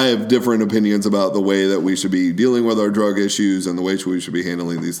have different opinions about the way that we should be dealing with our drug issues and the way we should be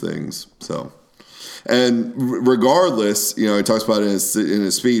handling these things. So, and regardless, he talks about in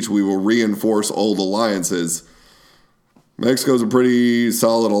his speech, we will reinforce old alliances. Mexico's a pretty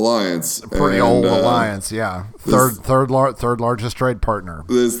solid alliance. Old alliance, yeah. Third largest trade partner.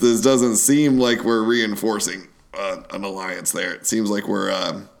 This doesn't seem like we're reinforcing an alliance there. It seems like we're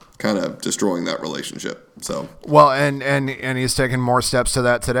kind of destroying that relationship. So well, and he's taken more steps to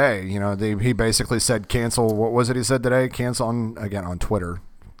that today. He basically said cancel. What was it he said today? Cancel on Twitter.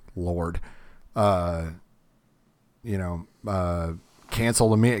 Lord,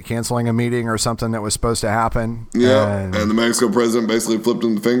 canceling a meeting or something that was supposed to happen. Yeah, and the Mexico president basically flipped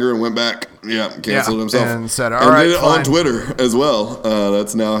him the finger and went back. Yeah, canceled himself. And said, all right, did it on Twitter as well.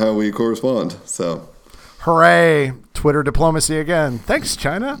 That's now how we correspond. So, hooray, Twitter diplomacy again. Thanks,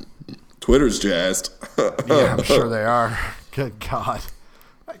 China. Twitter's jazzed. Yeah, I'm sure they are. Good God.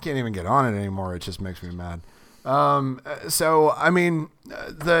 I can't even get on it anymore. It just makes me mad. I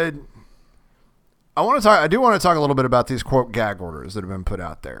do want to talk a little bit about these quote gag orders that have been put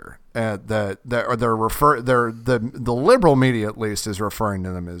out there. The liberal media at least is referring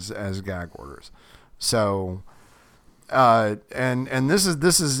to them as gag orders. So, and this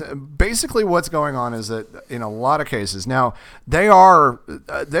is basically what's going on is that in a lot of cases now there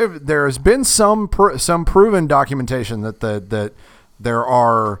has been some proven documentation that there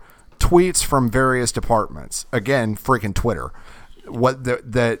are tweets from various departments. Again, freaking Twitter.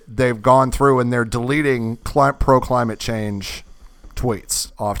 That they've gone through and they're deleting pro-climate change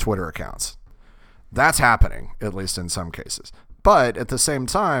tweets off Twitter accounts. That's happening, at least in some cases. But at the same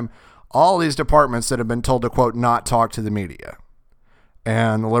time, all these departments that have been told to, quote, not talk to the media.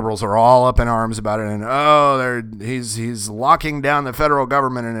 And the liberals are all up in arms about it. And, he's locking down the federal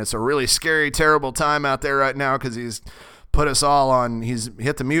government, and it's a really scary, terrible time out there right now because he's put us all on, he's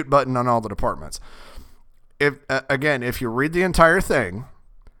hit the mute button on all the departments. If you read the entire thing,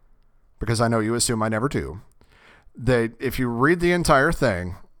 because I know you assume I never do, if you read the entire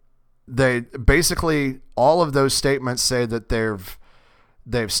thing, they basically all of those statements say that they've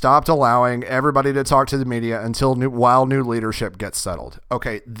stopped allowing everybody to talk to the media while new leadership gets settled.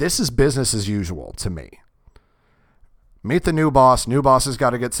 Okay, this is business as usual to me. Meet the new boss. New boss has got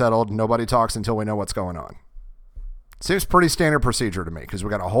to get settled. Nobody talks until we know what's going on. Seems pretty standard procedure to me because we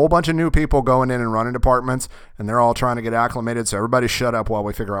got a whole bunch of new people going in and running departments, and they're all trying to get acclimated. So everybody shut up while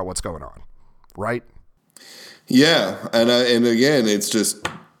we figure out what's going on, right? Yeah, and again, it's just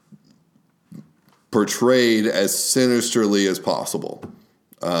portrayed as sinisterly as possible.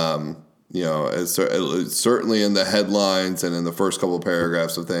 It's certainly in the headlines and in the first couple of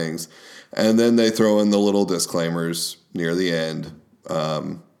paragraphs of things, and then they throw in the little disclaimers near the end.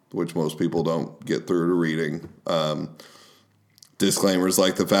 Which most people don't get through to reading. Disclaimers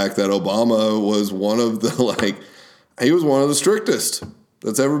like the fact that Obama was one of the strictest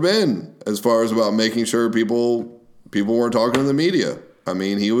that's ever been as far as about making sure people weren't talking to the media. I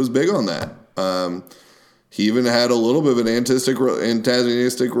mean, he was big on that. He even had a little bit of an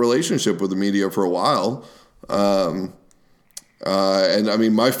antagonistic relationship with the media for a while. And I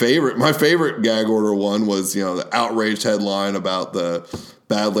mean, my favorite gag order one was, the outraged headline about the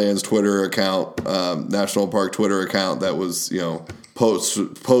Badlands Twitter account, National Park Twitter account that was, posts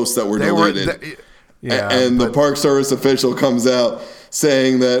that were deleted. And the Park Service official comes out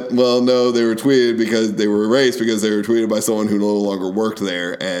saying that, well, no, they were tweeted because they were erased because they were tweeted by someone who no longer worked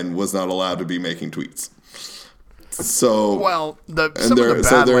there and was not allowed to be making tweets. So their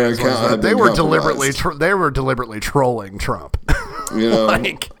account they were deliberately trolling Trump. I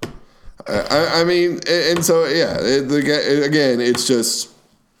mean, and so again, it's just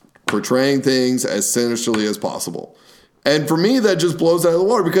portraying things as sinisterly as possible. And for me, that just blows out of the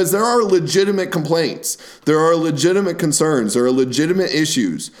water because there are legitimate complaints. There are legitimate concerns. There are legitimate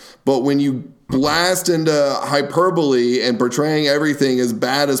issues. But when you blast into hyperbole and portraying everything as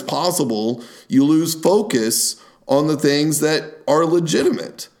bad as possible, you lose focus on the things that are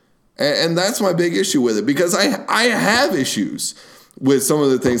legitimate. And that's my big issue with it because I have issues with some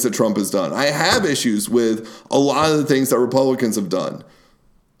of the things that Trump has done. I have issues with a lot of the things that Republicans have done.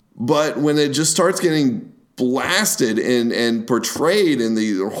 But when it just starts getting blasted and portrayed in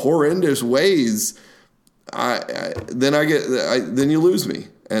the horrendous ways, then you lose me,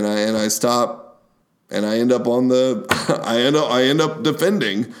 and I stop, and I end up I end up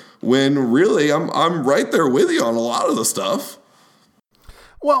defending when really I'm right there with you on a lot of the stuff.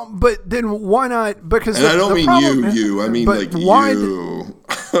 Well, but then why not? Because I don't mean you. I mean like why you.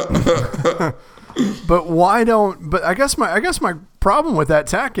 But why don't? But I guess my problem with that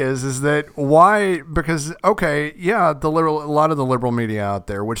tack is that why? Because a lot of the liberal media out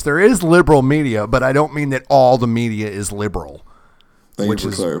there, which there is liberal media, but I don't mean that all the media is liberal. Thank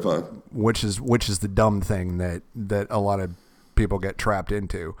you for clarifying. Which is the dumb thing that a lot of people get trapped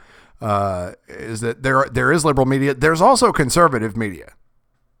into. Is that there is liberal media. There's also conservative media,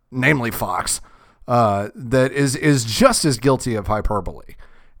 namely Fox, that is just as guilty of hyperbole.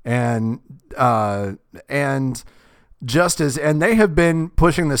 And they have been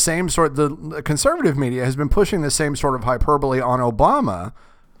pushing the same sort. The conservative media has been pushing the same sort of hyperbole on Obama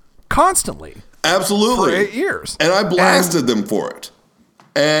constantly, absolutely, for 8 years, and I blasted them for it,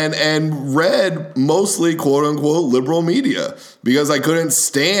 and read mostly quote unquote liberal media because I couldn't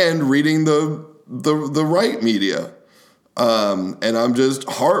stand reading the right media, and I'm just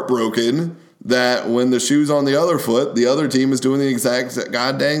heartbroken that when the shoe's on the other foot, the other team is doing the exact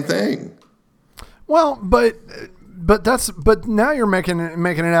goddamn thing. Well, but now you're making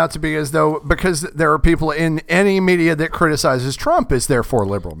it out to be as though because there are people in any media that criticizes Trump is therefore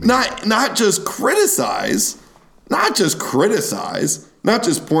liberal media. Not just criticize, not just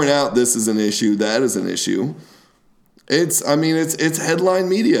point out this is an issue, that is an issue. It's headline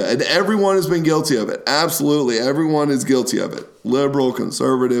media, and everyone has been guilty of it. Absolutely, everyone is guilty of it. Liberal,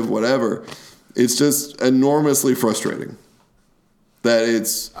 conservative, whatever. It's just enormously frustrating that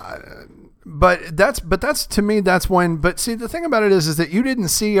it's. But that's to me, that's when. But see, the thing about it is that you didn't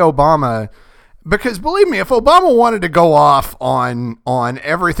see Obama, because believe me, if Obama wanted to go off on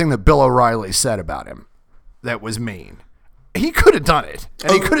everything that Bill O'Reilly said about him, that was mean, he could have done it,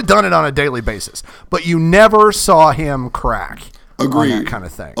 and he could have done it on a daily basis. But you never saw him crack. Agreed. On that kind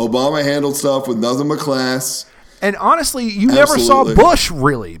of thing. Obama handled stuff with nothing but class. And honestly, you never saw Bush,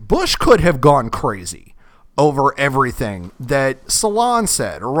 really. Bush could have gone crazy over everything that Salon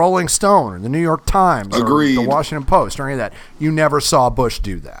said, or Rolling Stone, or the New York Times, Agreed. Or the Washington Post, or any of that. You never saw Bush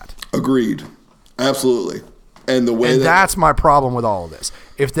do that. Agreed. Absolutely. And that's my problem with all of this.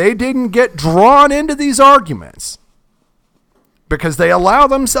 If they didn't get drawn into these arguments, because they allow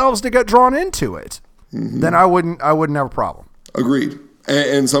themselves to get drawn into it, then I wouldn't have a problem. Agreed.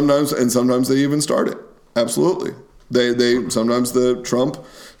 And sometimes they even start it. Absolutely. They sometimes the Trump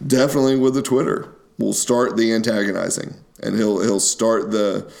definitely with the Twitter will start the antagonizing, and he'll start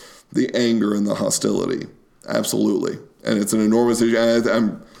the anger and the hostility. Absolutely. And it's an enormous issue.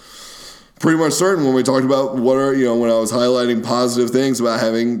 I'm pretty much certain when we talked about when I was highlighting positive things about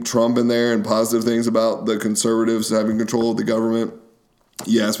having Trump in there and positive things about the conservatives having control of the government,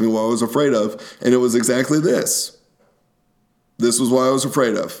 you asked me what I was afraid of, and it was exactly this. This was what I was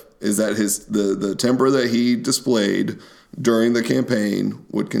afraid of, is that the temper that he displayed during the campaign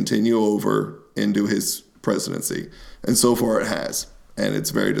would continue over into his presidency. And so far it has. And it's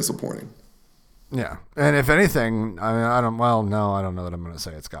very disappointing. Yeah. And if anything, I don't know that I'm going to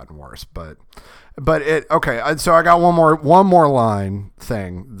say it's gotten worse, but okay. So I got one more line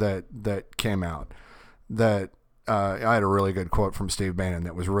thing that came out that, I had a really good quote from Steve Bannon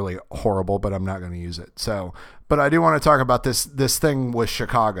that was really horrible, but I'm not going to use it. So, but I do want to talk about this thing with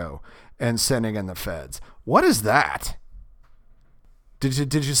Chicago and sending in the feds. What is that? Did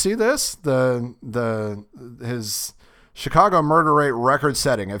you see this? His Chicago murder rate record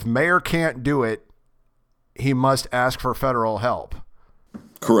setting. If mayor can't do it, he must ask for federal help.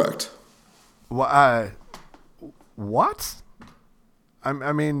 Correct. What?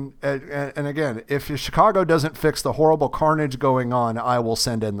 I mean, and again, if Chicago doesn't fix the horrible carnage going on, I will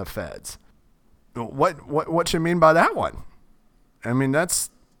send in the feds. What you mean by that one? I mean, do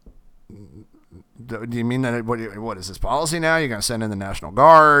you mean that? What is this policy now? You're going to send in the National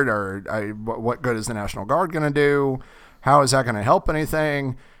Guard, or what good is the National Guard going to do? How is that going to help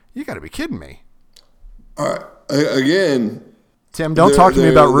anything? You got to be kidding me. All right. Again, Tim, don't talk to me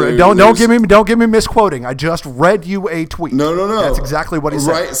about don't give me misquoting. I just read you a tweet. No. That's exactly what he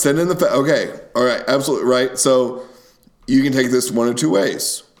said. Right. Send in okay. All right. Absolutely right. So you can take this one of two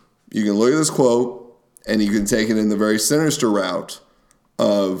ways. You can look at this quote and you can take it in the very sinister route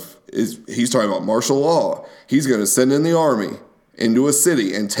of he's talking about martial law. He's going to send in the army into a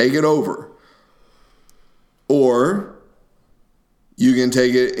city and take it over. Or you can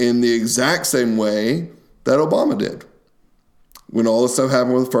take it in the exact same way that Obama did. When all this stuff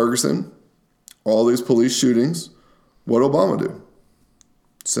happened with Ferguson, all these police shootings, what did Obama do?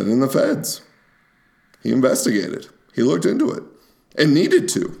 Send in the feds. He investigated. He looked into it and needed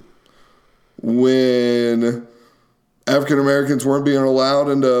to. When African Americans weren't being allowed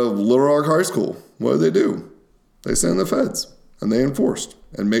into Little Rock High School, what did they do? They sent in the feds and they enforced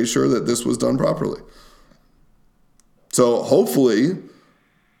and made sure that this was done properly. So hopefully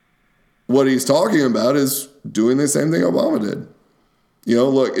what he's talking about is doing the same thing Obama did. You know,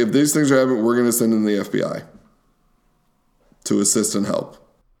 look, if these things are happening, we're going to send in the FBI to assist and help.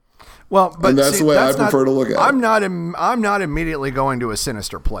 Well, but and that's the way I prefer to look at it. I'm not immediately going to a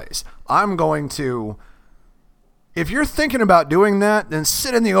sinister place. I'm going to, if you're thinking about doing that, then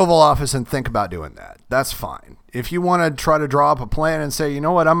sit in the Oval Office and think about doing that. That's fine. If you want to try to draw up a plan and say, you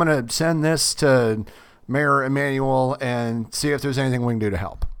know what, I'm going to send this to Mayor Emanuel and see if there's anything we can do to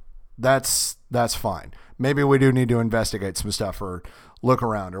help. That's fine. Maybe we do need to investigate some stuff or look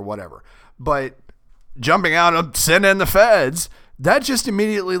around or whatever. But jumping out of send in the feds, that just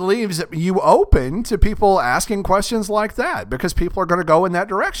immediately leaves you open to people asking questions like that because people are going to go in that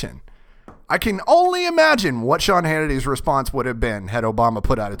direction. I can only imagine what Sean Hannity's response would have been had Obama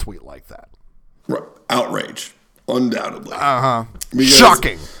put out a tweet like that. Right. Outrage. Undoubtedly.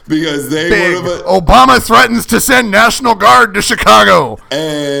 Shocking. Because they would have... Obama threatens to send National Guard to Chicago.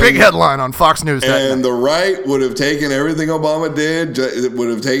 Big headline on Fox News that night. And the right would have taken everything Obama did, would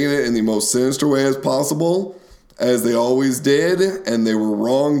have taken it in the most sinister way as possible, as they always did, and they were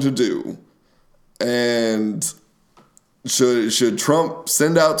wrong to do. And should Trump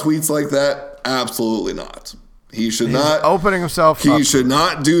send out tweets like that? Absolutely not. He's opening himself up. He should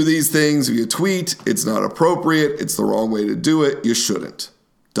not do these things. If you tweet, it's not appropriate. It's the wrong way to do it. You shouldn't.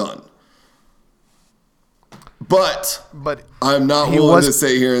 Done. But I'm not willing to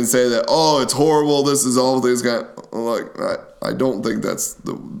sit here and say that, oh, it's horrible. This is all these guys. Like, I don't think that's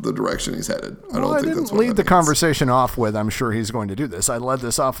the direction he's headed. I didn't lead the conversation off with, I'm sure he's going to do this. I led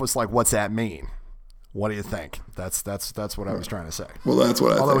this off with like, what's that mean? What do you think? That's what I was trying to say. Well, that's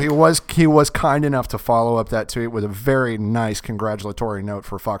what I think. Although he was kind enough to follow up that tweet with a very nice congratulatory note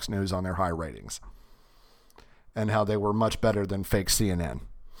for Fox News on their high ratings and how they were much better than fake CNN.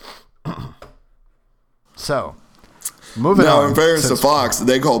 So, moving on. Now, in fairness to Fox,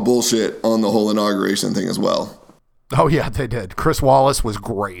 they call bullshit on the whole inauguration thing as well. Oh, yeah, they did. Chris Wallace was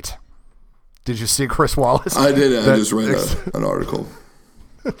great. Did you see Chris Wallace? I did. I just read an article.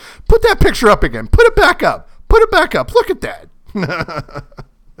 Put that picture up again. Put it back up. Put it back up. Look at that.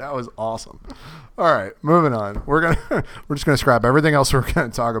 That was awesome. All right, moving on. We're just gonna scrap everything else we're gonna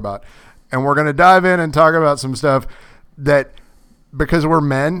talk about, and we're gonna dive in and talk about some stuff that, because we're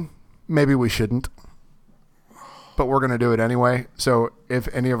men, maybe we shouldn't, but we're gonna do it anyway. So if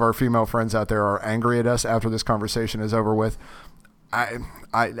any of our female friends out there are angry at us after this conversation is over with, I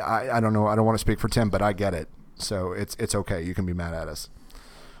don't know. I don't want to speak for Tim, but I get it. So it's okay. You can be mad at us.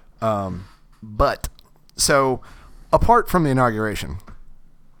 But so apart from the inauguration,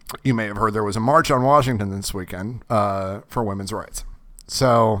 you may have heard there was a march on Washington this weekend for women's rights.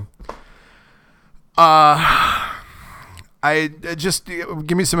 So I just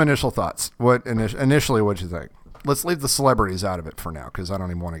give me some initial thoughts. Initially, what'd you think? Let's leave the celebrities out of it for now, because I don't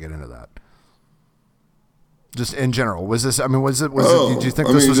even want to get into that. Just in general, was this? I mean, was it? Did you think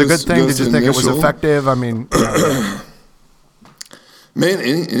this was a good thing? Did you think it was effective? I mean, man,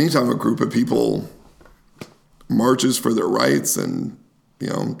 anytime a group of people marches for their rights and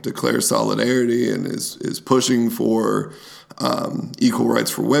declares solidarity and is pushing for equal rights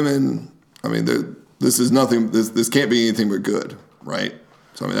for women, I mean, this is nothing. This can't be anything but good, right?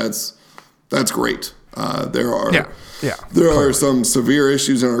 So I mean, that's great. There are some severe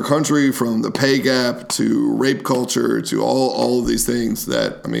issues in our country, from the pay gap to rape culture to all of these things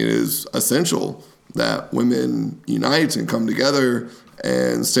that, I mean, it is essential that women unite and come together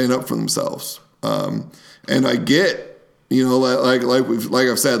and stand up for themselves. And I get, like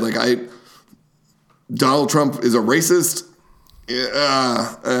I've said, Donald Trump is a racist.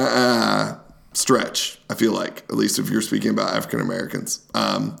 Stretch, I feel like, at least if you're speaking about African Americans.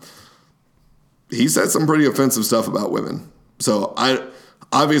 He said some pretty offensive stuff about women. So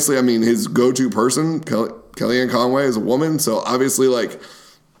obviously, his go-to person, Kellyanne Conway, is a woman. So obviously,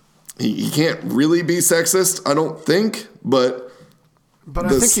 he can't really be sexist, I don't think. But I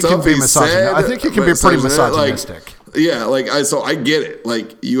think he can be misogynistic. I think he can be pretty misogynistic. So I get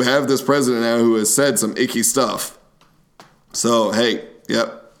it. You have this president now who has said some icky stuff. So, hey,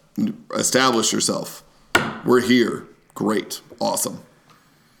 yep, establish yourself. We're here. Great. Awesome.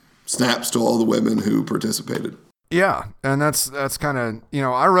 Snaps to all the women who participated. Yeah, and that's kind of,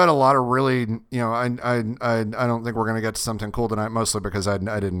 I read a lot of really, I don't think we're going to get to something cool tonight, mostly because I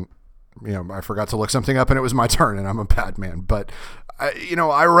didn't, I forgot to look something up and it was my turn and I'm a bad man. But,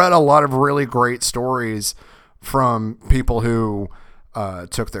 I read a lot of really great stories from people who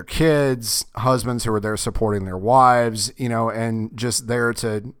took their kids, husbands who were there supporting their wives, and just there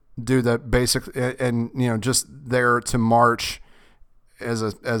to do the basic, and just there to march as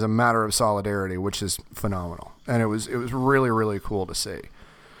a matter of solidarity, which is phenomenal. And it was really, really cool to see.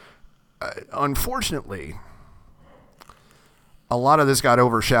 Unfortunately, a lot of this got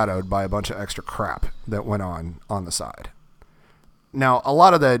overshadowed by a bunch of extra crap that went on the side. Now, a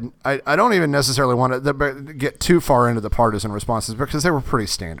lot of that, I don't even necessarily want to get too far into the partisan responses because they were pretty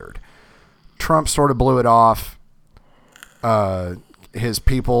standard. Trump sort of blew it off. His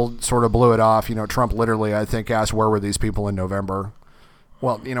people sort of blew it off. Trump literally, I think, asked, where were these people in November?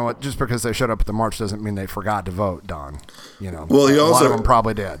 Well, you know what? Just because they showed up at the march doesn't mean they forgot to vote, Don. Well, a lot of them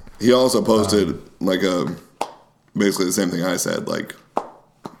probably did. He also posted basically the same thing I said,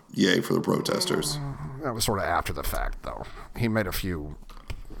 yay for the protesters. That was sort of after the fact, though. He made a few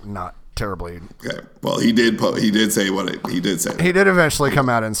not terribly. Okay. Well, he did say what he did say. He did eventually come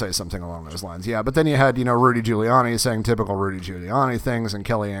out and say something along those lines. Yeah, but then you had, Rudy Giuliani saying typical Rudy Giuliani things, and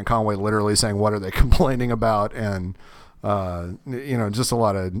Kellyanne Conway literally saying, what are they complaining about? And, just a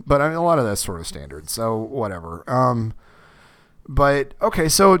lot of that's sort of standard. So whatever. But okay,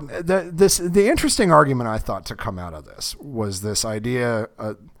 so the interesting argument I thought to come out of this was this idea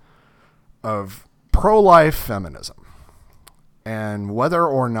of pro-life feminism and whether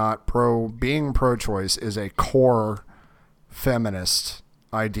or not being pro-choice is a core feminist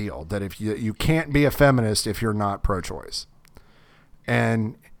ideal, that if you can't be a feminist if you're not pro-choice.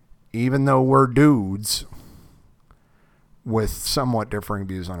 And even though we're dudes with somewhat differing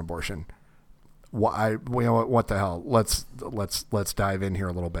views on abortion, what the hell? Let's dive in here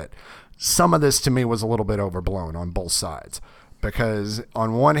a little bit. Some of this to me was a little bit overblown on both sides. Because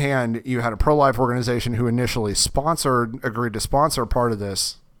on one hand, you had a pro-life organization who initially agreed to sponsor part of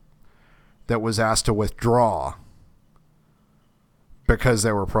this that was asked to withdraw because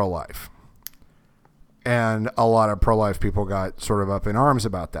they were pro-life. And a lot of pro-life people got sort of up in arms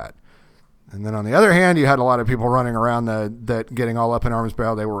about that. And then on the other hand, you had a lot of people running around that getting all up in arms about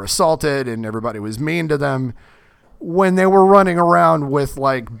how they were assaulted and everybody was mean to them when they were running around with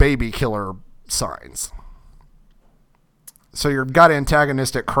baby killer signs. So you've got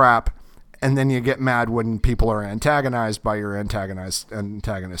antagonistic crap, and then you get mad when people are antagonized by your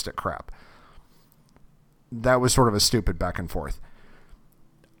antagonistic crap. That was sort of a stupid back and forth.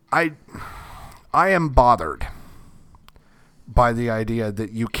 I am bothered by the idea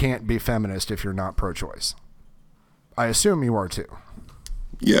that you can't be feminist if you're not pro-choice. I assume you are too.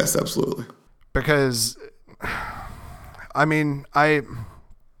 Yes, absolutely. Because, I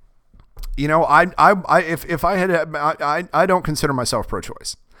don't consider myself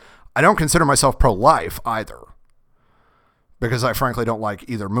pro-choice. I don't consider myself pro-life either, because I frankly don't like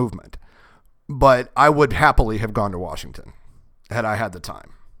either movement. But I would happily have gone to Washington had I had the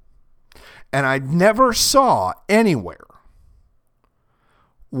time. And I never saw anywhere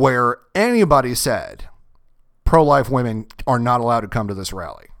where anybody said pro-life women are not allowed to come to this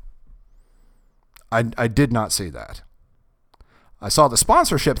rally. I did not see that. I saw the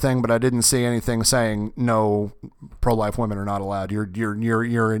sponsorship thing, but I didn't see anything saying no, pro-life women are not allowed. You're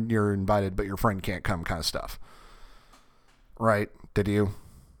invited, but your friend can't come, kind of stuff. Right? Did you?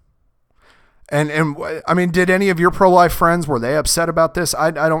 And did any of your pro-life friends, were they upset about this?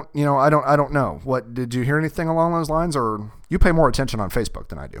 I don't know. What, did you hear anything along those lines, or you pay more attention on Facebook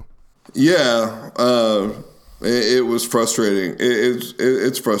than I do? Yeah, it was frustrating.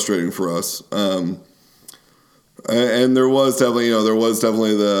 It's frustrating for us. And there was definitely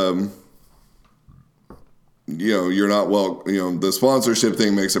the, you're not the sponsorship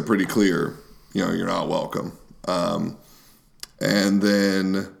thing makes it pretty clear, you're not welcome. And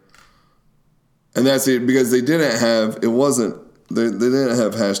that's it, because they didn't have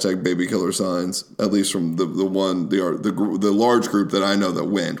hashtag baby killer signs, at least from the large group that I know that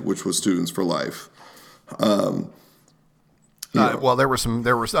went, which was Students for Life. Well, there was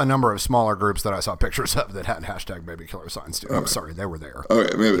a number of smaller groups that I saw pictures of that had hashtag baby killer signs too. I'm sorry, they were there.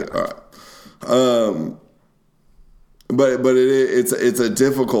 Okay, maybe. Yeah. All right. But it's a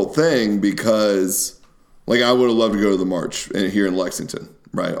difficult thing because, like, I would have loved to go to the march here in Lexington,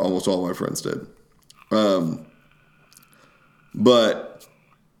 right? Almost all my friends did. But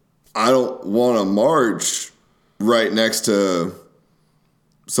I don't want to march right next to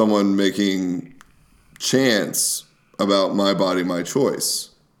someone making chants about my body, my choice,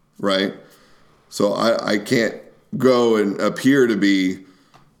 right? So I can't go and appear to be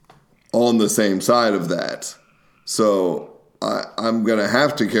on the same side of that. So I'm going to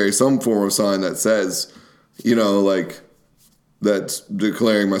have to carry some form of sign that says, that's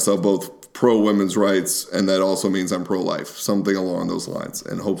declaring myself both pro-women's rights, and that also means I'm pro-life, something along those lines,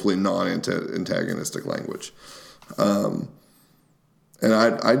 and hopefully non-antagonistic language. And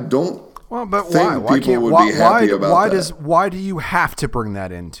I don't think people would be happy about that. Why do you have to bring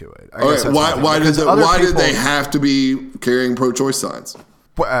that into it? Why did they have to be carrying pro-choice signs?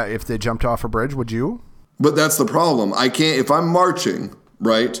 If they jumped off a bridge, would you? But that's the problem. I can't, if I'm marching,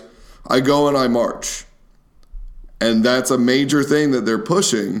 right, I go and I march. And that's a major thing that they're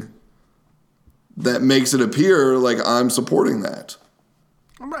pushing that makes it appear like I'm supporting that.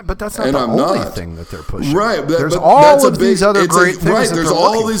 Right, but that's not the only thing that they're pushing. Right, there's all of these other great things. Right, there's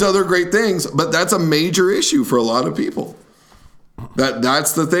all these other great things, but that's a major issue for a lot of people.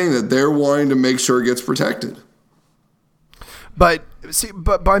 That's the thing that they're wanting to make sure gets protected. But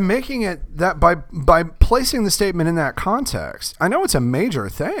by making it that by placing the statement in that context, I know it's a major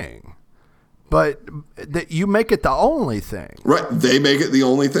thing, but that you make it the only thing. Right, they make it the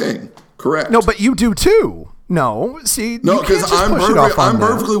only thing. Correct. No, but you do too. No, see, no, because I'm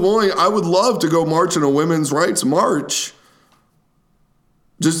perfectly willing. I would love to go march in a women's rights march.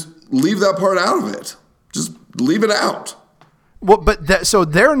 Just leave that part out of it. Just leave it out. Well, but so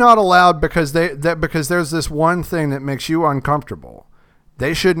they're not allowed because there's this one thing that makes you uncomfortable.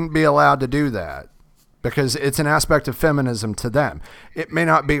 They shouldn't be allowed to do that because it's an aspect of feminism to them. It may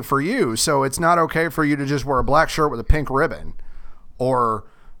not be for you, so it's not okay for you to just wear a black shirt with a pink ribbon, or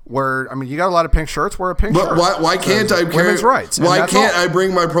you got a lot of pink shirts. Wear a pink shirt. But why can't I carry women's rights? Why can't I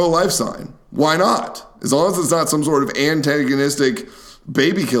bring my pro-life sign? Why not? As long as it's not some sort of antagonistic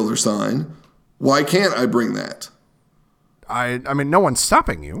baby killer sign, why can't I bring that? I mean, no one's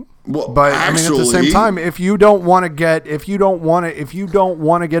stopping you. Well, but actually, I mean, at the same time, if you don't want to get into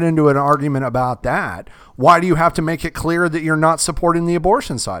an argument about that, why do you have to make it clear that you're not supporting the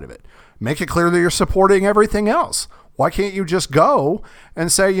abortion side of it? Make it clear that you're supporting everything else. Why can't you just go and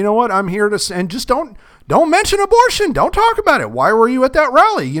say, you know what, I'm here to, and just don't mention abortion. Don't talk about it. Why were you at that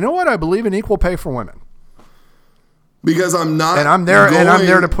rally? You know what? I believe in equal pay for women. Because I'm not, and I'm there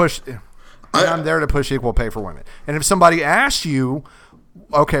to push. I'm there to push equal pay for women. And if somebody asks you,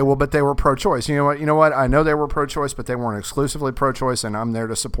 okay, well, but they were pro-choice. You know what? I know they were pro-choice, but they weren't exclusively pro-choice, and I'm there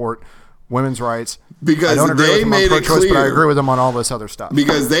to support women's rights. Because I don't agree they with them made on it pro-choice, clear, but I agree with them on all this other stuff.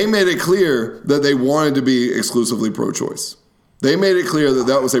 Because they made it clear that they wanted to be exclusively pro-choice. They made it clear that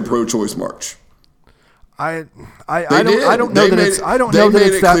that was a pro-choice march. I don't know that it's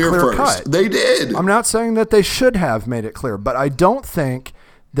that clear cut. They did. I'm not saying that they should have made it clear, but I don't think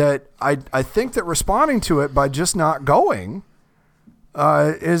that I think that responding to it by just not going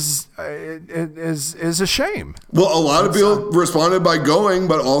is a shame. Well, a lot of people responded by going,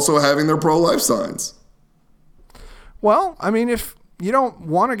 but also having their pro-life signs. Well, I mean, if you don't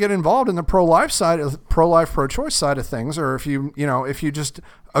want to get involved in the pro-life, pro-choice side of things, or if you just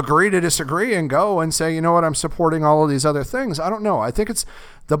agree to disagree and go and say, you know what, I'm supporting all of these other things. I don't know. I think it's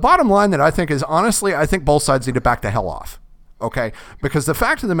the bottom line that I think is, honestly, I think both sides need to back the hell off. Okay. Because the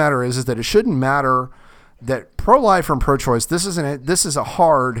fact of the matter is that it shouldn't matter that pro-life and pro-choice, this is a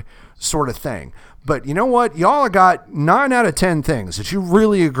hard sort of thing. But you know what? Y'all got 9 out of 10 things that you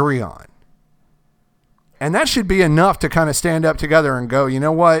really agree on. And that should be enough to kind of stand up together and go, you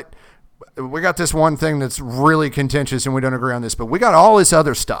know what? We got this one thing that's really contentious and we don't agree on this, but we got all this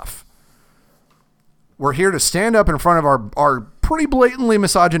other stuff. We're here to stand up in front of our pretty blatantly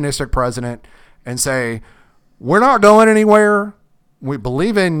misogynistic president and say, we're not going anywhere. We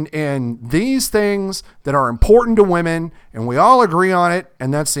believe in these things that are important to women, and we all agree on it,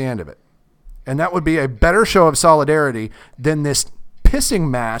 and that's the end of it. And that would be a better show of solidarity than this pissing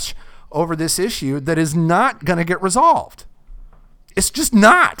match over this issue that is not going to get resolved. It's just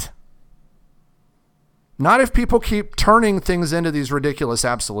not. Not if people keep turning things into these ridiculous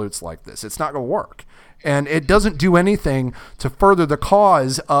absolutes like this. It's not going to work. And it doesn't do anything to further the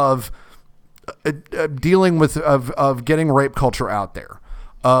cause of dealing with of getting rape culture out there,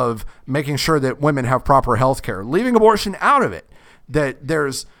 of making sure that women have proper health care, leaving abortion out of it, that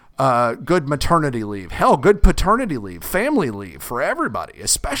there's good maternity leave, hell, good paternity leave, family leave for everybody,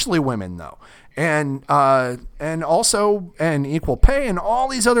 especially women though, and also and equal pay and all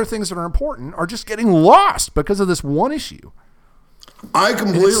these other things that are important are just getting lost because of this one issue. I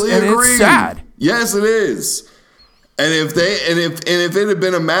completely agree. It's sad. Yes, it is. And if it had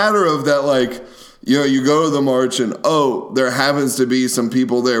been a matter of that, like, you know, you go to the march and, oh, there happens to be some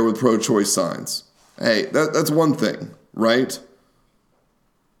people there with pro-choice signs. Hey, that's one thing, right?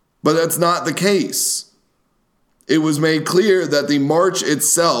 But that's not the case. It was made clear that the march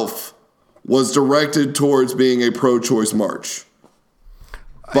itself was directed towards being a pro-choice march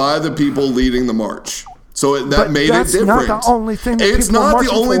by the people leading the march. So that made it different. That's not the only thing that it's people not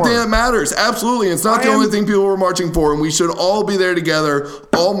the only for. thing that matters. Absolutely. It's not the only thing people were marching for. And we should all be there together,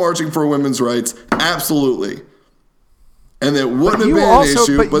 all marching for women's rights. Absolutely. And it wouldn't have been an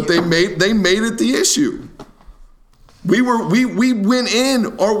issue, but they made it the issue. We went in,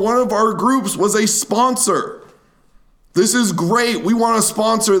 or one of our groups was a sponsor. This is great. We want to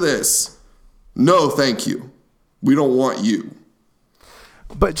sponsor this. No, thank you. We don't want you.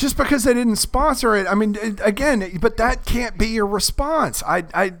 But just because they didn't sponsor it, I mean, again, but that can't be your response. I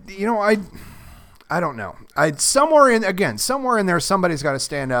don't know. Somewhere in there, somebody's got to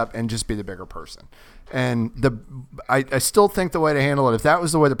stand up and just be the bigger person. And I still think the way to handle it, if that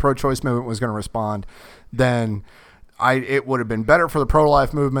was the way the pro-choice movement was going to respond, then it would have been better for the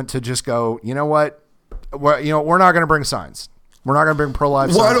pro-life movement to just go, you know what, we're not going to bring signs. We're not going to bring pro-life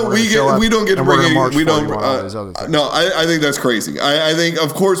signs. Why don't we don't get to bring any, we don't, no, I think that's crazy. I think,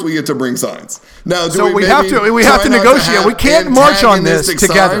 of course, we get to bring signs. Now, we have to negotiate. We can't march on this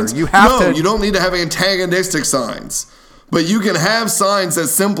together. No, you don't need to have antagonistic signs. But you can have signs that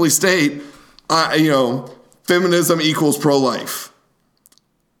simply state, feminism equals pro-life.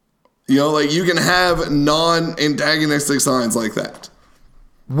 Like you can have non-antagonistic signs like that.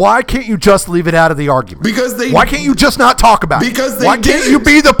 Why can't you just leave it out of the argument? Why can't you just not talk about it? Why can't you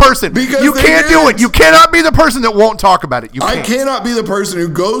be the person? You can't do it. You cannot be the person that won't talk about it. I cannot be the person who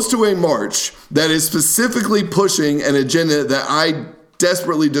goes to a march that is specifically pushing an agenda that I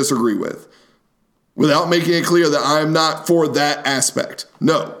desperately disagree with without making it clear that I'm not for that aspect.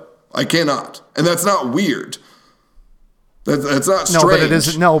 No, I cannot. And that's not weird. That's not strange.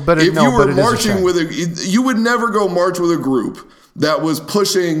 No, but it isn't. If you were marching with you would never go march with a group that was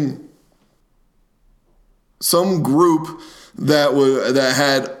pushing some group that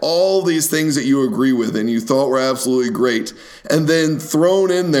had all these things that you agree with and you thought were absolutely great, and then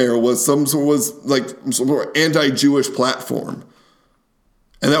thrown in there was some sort of anti-Jewish platform,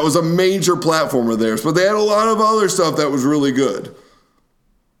 and that was a major platform of theirs. But they had a lot of other stuff that was really good.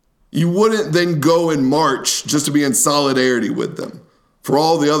 You wouldn't then go and march just to be in solidarity with them for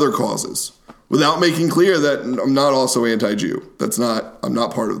all the other causes, without making clear that I'm not also anti-Jew. I'm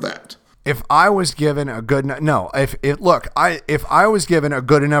not part of that. If I was given a good if I was given a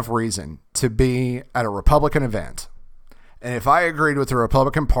good enough reason to be at a Republican event, and if I agreed with the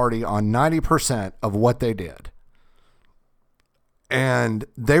Republican Party on 90% of what they did, and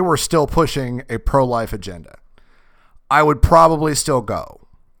they were still pushing a pro-life agenda, I would probably still go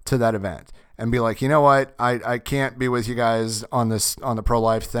to that event and be like, you know what, I can't be with you guys on the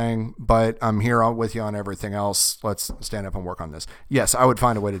pro-life thing, but I'm here with you on everything else. Let's stand up and work on this. Yes, I would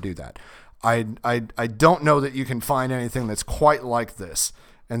find a way to do that. I don't know that you can find anything that's quite like this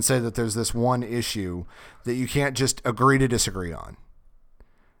and say that there's this one issue that you can't just agree to disagree on.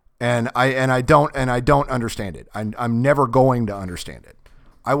 And I don't understand it. I'm never going to understand it.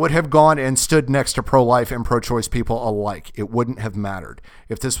 I would have gone and stood next to pro-life and pro-choice people alike. It wouldn't have mattered.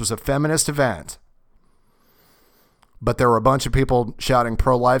 If this was a feminist event, but there were a bunch of people shouting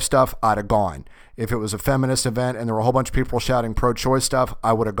pro-life stuff, I'd have gone. If it was a feminist event and there were a whole bunch of people shouting pro-choice stuff,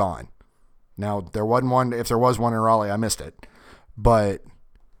 I would have gone. Now, there wasn't one. If there was one in Raleigh, I missed it. But,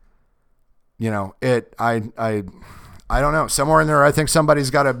 I don't know. Somewhere in there, I think somebody's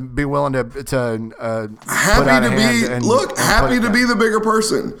got to be willing to happy to be the bigger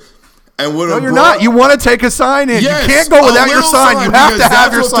person. and would No, have you're not. You want to take a sign in. Yes, you can't go without a your little sign. You have to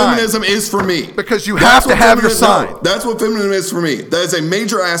have your that's what sign. feminism is for me. Because you have to have your sign. No, that's what feminism is for me. That is a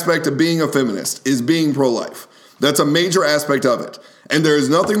major aspect of being a feminist, is being pro-life. That's a major aspect of it. And there is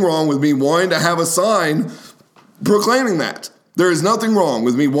nothing wrong with me wanting to have a sign proclaiming that. There is nothing wrong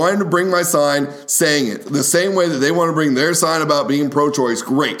with me wanting to bring my sign saying it. The same way that they want to bring their sign about being pro-choice.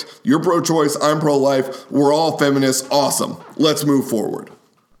 Great. You're pro-choice. I'm pro-life. We're all feminists. Awesome. Let's move forward.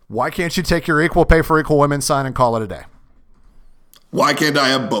 Why can't you take your equal pay for equal women sign and call it a day? Why can't I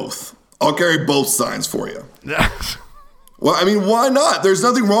have both? I'll carry both signs for you. Well, I mean, why not? There's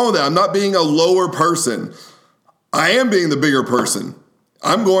nothing wrong with that. I'm not being a lower person. I am being the bigger person.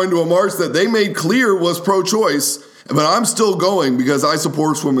 I'm going to a march that they made clear was pro-choice, but I'm still going because I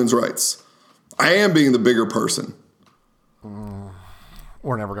support women's rights. I am being the bigger person.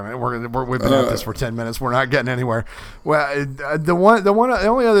 We're never gonna. We've been at this for 10 minutes. We're not getting anywhere. Well, the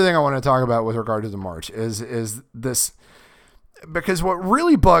only other thing I want to talk about with regard to the march is this, because what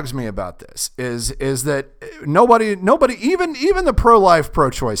really bugs me about this is that nobody, even the pro-life,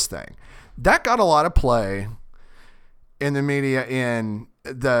 pro-choice thing, that got a lot of play in the media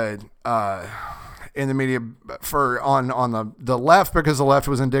for on the left, because the left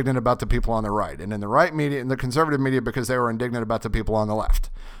was indignant about the people on the right, and in the right media and the conservative media because they were indignant about the people on the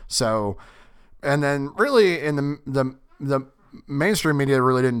left. So, and then really in the mainstream media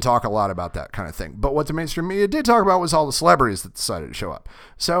really didn't talk a lot about that kind of thing. But what the mainstream media did talk about was all the celebrities that decided to show up.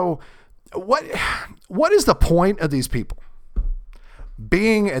 So what is the point of these people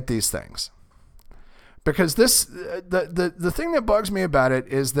being at these things? Because the thing that bugs me about it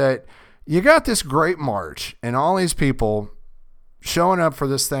is that you got this great march and all these people showing up for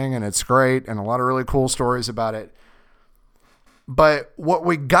this thing, and it's great, and a lot of really cool stories about it. But what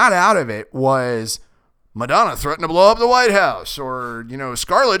we got out of it was Madonna threatened to blow up the White House, or,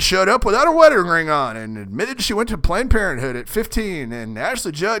 Scarlett showed up without a wedding ring on and admitted she went to Planned Parenthood at 15, and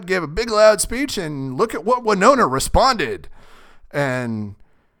Ashley Judd gave a big loud speech, and look at what Winona responded. And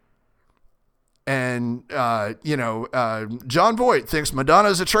John Voight thinks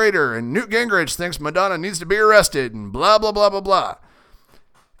Madonna's a traitor, and Newt Gingrich thinks Madonna needs to be arrested, and blah, blah, blah, blah, blah.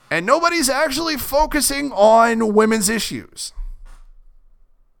 And nobody's actually focusing on women's issues.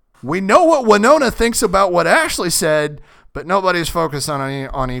 We know what Winona thinks about what Ashley said, but nobody's focused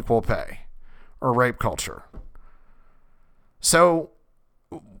on equal pay or rape culture. So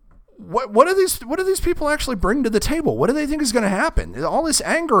what do these people actually bring to the table? What do they think is going to happen? All this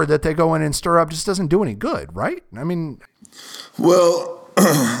anger that they go in and stir up just doesn't do any good, right? I mean, well,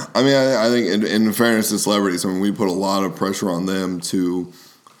 I think in fairness to celebrities, we put a lot of pressure on them to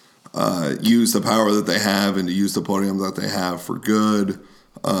use the power that they have and to use the podium that they have for good.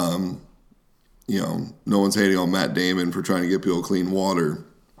 No one's hating on Matt Damon for trying to get people clean water.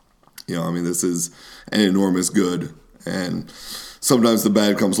 This is an enormous good, and sometimes the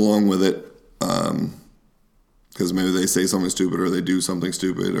bad comes along with it, because maybe they say something stupid or they do something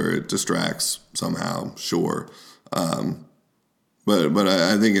stupid or it distracts somehow. Sure, but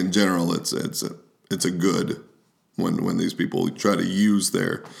I think in general it's a good when these people try to use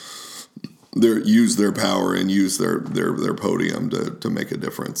their power and use their podium to make a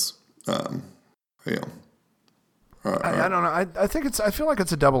difference. I don't know. I feel like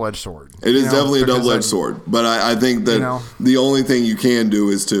it's a double-edged sword. It is definitely a double-edged sword. But I think that the only thing you can do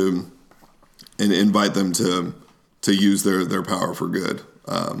is to invite them to use their power for good.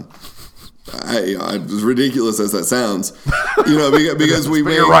 As ridiculous as that sounds, because we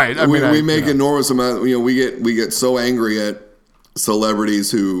make, you're right. we make enormous amount. We get so angry at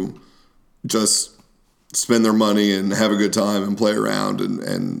celebrities who just spend their money and have a good time and play around,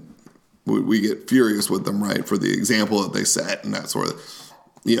 and we get furious with them, right, for the example that they set and that sort of,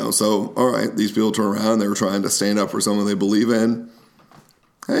 so, all right, these people turn around and they were trying to stand up for someone they believe in.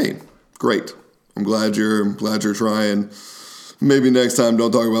 Hey, great. I'm glad you're trying. Maybe next time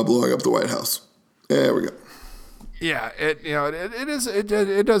don't talk about blowing up the White House. There we go. Yeah,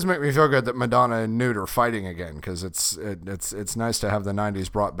 it does make me feel good that Madonna and Newt are fighting again, because it's nice to have the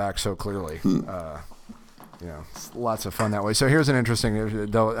 90s brought back so clearly. It's lots of fun that way. So here's an interesting,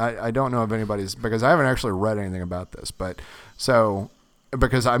 though I don't know if anybody's, because I haven't actually read anything about this, but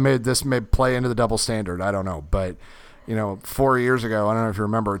because this may play into the double standard, I don't know, but 4 years ago, I don't know if you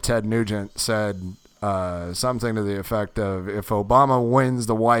remember, Ted Nugent said something to the effect of, if Obama wins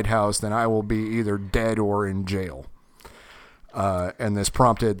the White House, then I will be either dead or in jail. And this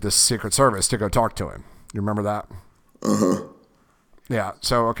prompted the Secret Service to go talk to him. You remember that? Uh-huh. Yeah.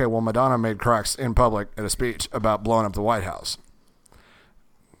 So, okay, well, Madonna made cracks in public at a speech about blowing up the White House.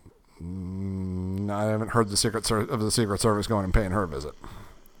 I haven't heard the Secret Service going and paying her a visit.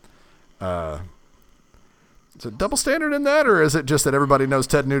 Is it double standard in that, or is it just that everybody knows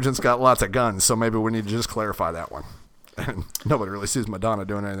Ted Nugent's got lots of guns, so maybe we need to just clarify that one? And nobody really sees Madonna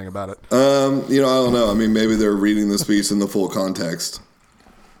doing anything about it. I don't know. I mean, maybe they're reading the speech in the full context.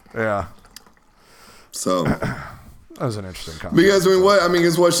 Yeah. So that was an interesting comment. Because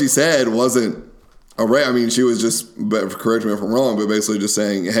because what she said wasn't a right. I mean, she was just, correct me if I'm wrong, but basically just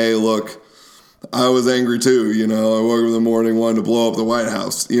saying, "Hey, look, I was angry too. I woke up in the morning, wanted to blow up the White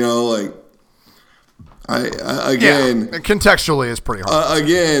House. Contextually is pretty hard.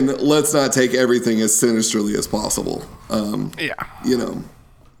 Again, let's not take everything as sinisterly as possible.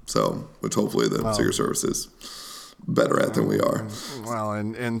 Which hopefully the Secret Service is better at than we are. Well,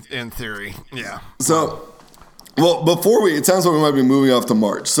 in theory, yeah. So, it sounds like we might be moving off to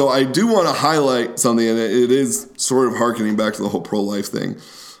March. So I do want to highlight something, and it is sort of hearkening back to the whole pro-life thing,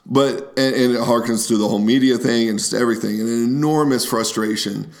 but and it harkens to the whole media thing and just everything, and an enormous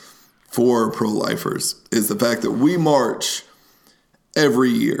frustration for pro-lifers is the fact that we march every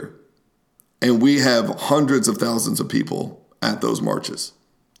year and we have hundreds of thousands of people at those marches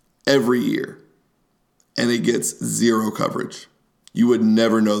every year, and it gets zero coverage. You would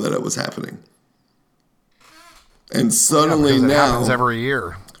never know that it was happening. And suddenly it now, happens every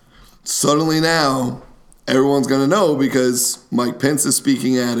year. Suddenly now, everyone's going to know because Mike Pence is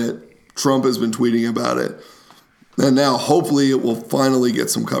speaking at it. Trump has been tweeting about it. And now, hopefully, it will finally get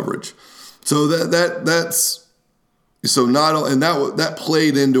some coverage. So that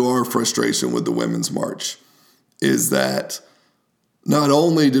played into our frustration with the Women's March, is that not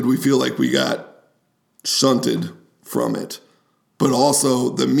only did we feel like we got shunted from it, but also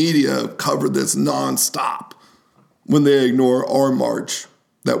the media covered this nonstop when they ignore our march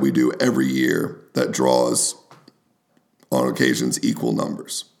that we do every year that draws, on occasions, equal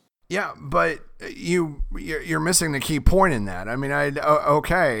numbers. Yeah, but you're missing the key point in that. I mean,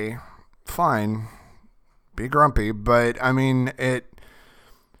 okay, fine, be grumpy, but I mean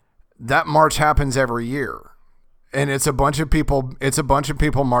that march happens every year, and it's a bunch of people. It's a bunch of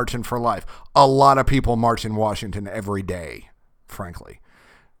people marching for life. A lot of people march in Washington every day. Frankly,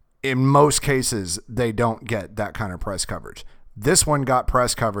 in most cases, they don't get that kind of press coverage. This one got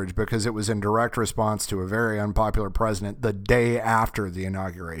press coverage because it was in direct response to a very unpopular president the day after the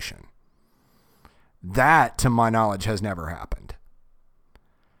inauguration. That, to my knowledge, has never happened.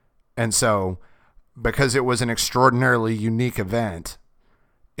 And so, because it was an extraordinarily unique event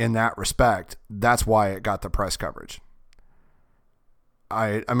in that respect, that's why it got the press coverage.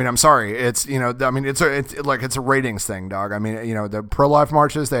 I mean, I'm sorry. It's, it's a ratings thing, dog. I mean, the pro-life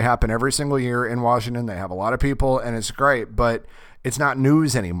marches, they happen every single year in Washington. They have a lot of people and it's great, but it's not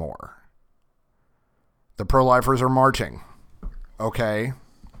news anymore. The pro-lifers are marching. Okay.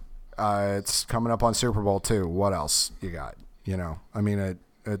 It's coming up on Super Bowl too. What else you got? I mean,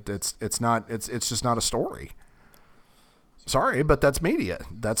 it's just not a story. Sorry, but that's media.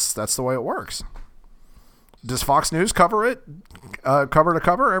 That's the way it works. Does Fox News cover it cover to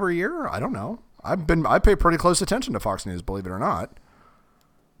cover every year? I don't know. I pay pretty close attention to Fox News, believe it or not.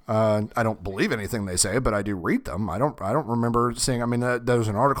 I don't believe anything they say, but I do read them. I don't remember seeing. I mean, there was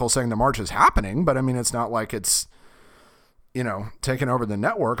an article saying the march is happening, but I mean, it's not like it's taking over the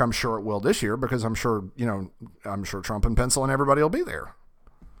network. I'm sure it will this year because I'm sure Trump and Pencil and everybody will be there.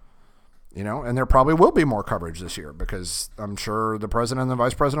 And there probably will be more coverage this year because I'm sure the president and the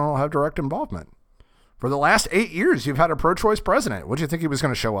vice president will have direct involvement. For the last 8 years, you've had a pro-choice president. What did you think he was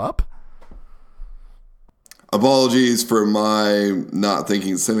going to show up? Apologies for my not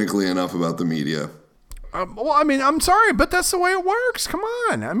thinking cynically enough about the media. Well, I mean, I'm sorry, but that's the way it works. Come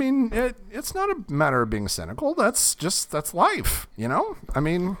on. I mean, it's not a matter of being cynical. That's life, I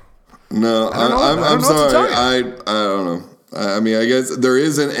mean. No, I'm sorry. I don't know. I mean, I guess there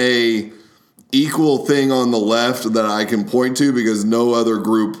isn't a equal thing on the left that I can point to because no other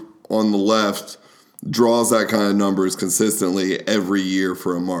group on the left draws that kind of numbers consistently every year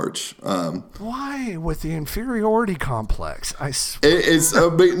for a march. Why? With the inferiority complex? It's a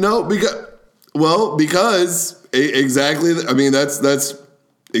big no because exactly. I mean, that's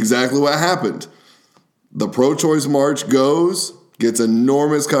exactly what happened. The pro-choice march gets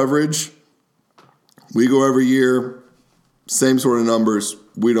enormous coverage. We go every year, same sort of numbers.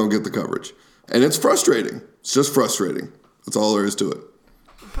 We don't get the coverage, and it's frustrating. It's just frustrating. That's all there is to it.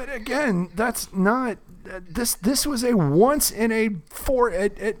 But again, that's not this was a once in a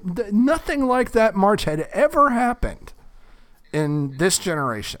nothing like that march had ever happened in this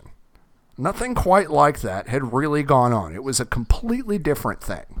generation. Nothing quite like that had really gone on. It was a completely different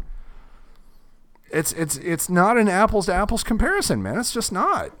thing. It's not an apples to apples comparison, man. It's just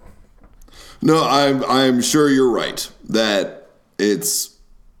not. No, I'm sure you're right that it's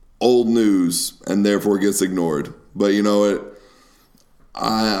old news and therefore gets ignored. But you know what?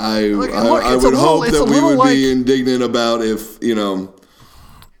 I would hope that we would be indignant about if, you know.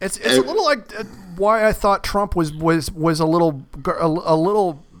 It's a little like why I thought Trump was a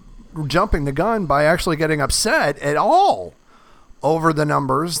little jumping the gun by actually getting upset at all over the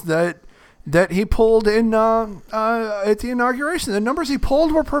numbers that he pulled in at the inauguration. The numbers he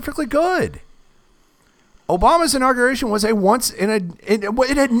pulled were perfectly good. Obama's inauguration was it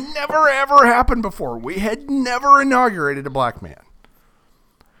had never ever happened before. We had never inaugurated a black man.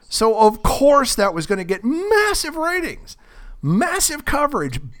 So of course that was going to get massive ratings, massive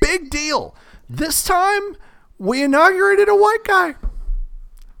coverage, big deal. This time we inaugurated a white guy.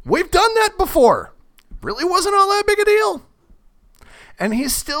 We've done that before. Really wasn't all that big a deal. And he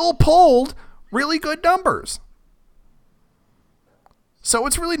still pulled really good numbers. So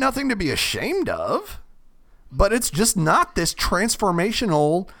it's really nothing to be ashamed of. But it's just not this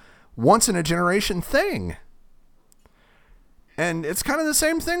transformational, once-in-a-generation thing. And it's kind of the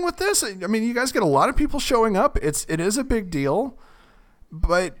same thing with this. I mean, you guys get a lot of people showing up. It is a big deal.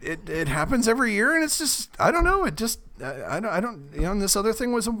 But it happens every year, and it's just, I don't know. It just, I don't, you know, and this other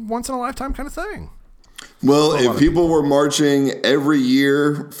thing was a once-in-a-lifetime kind of thing. Well, if people were marching every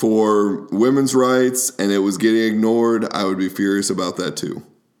year for women's rights and it was getting ignored, I would be furious about that too.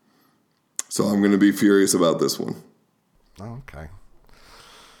 So I'm going to be furious about this one. Okay.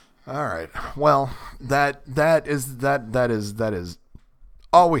 All right. Well, that is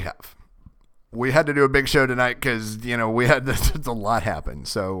all we have. We had to do a big show tonight because, you know, we had a lot happen.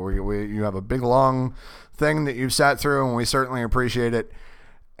 So you have a big long thing that you've sat through, and we certainly appreciate it.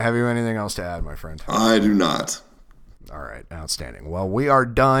 Have you anything else to add, my friend? I do not. All right. Outstanding. Well, we are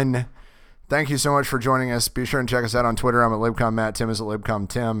done. Thank you so much for joining us. Be sure and check us out on Twitter. I'm at LibComMatt. Tim is at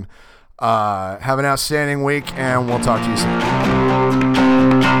LibComTim. Have an outstanding week, and we'll talk to you soon.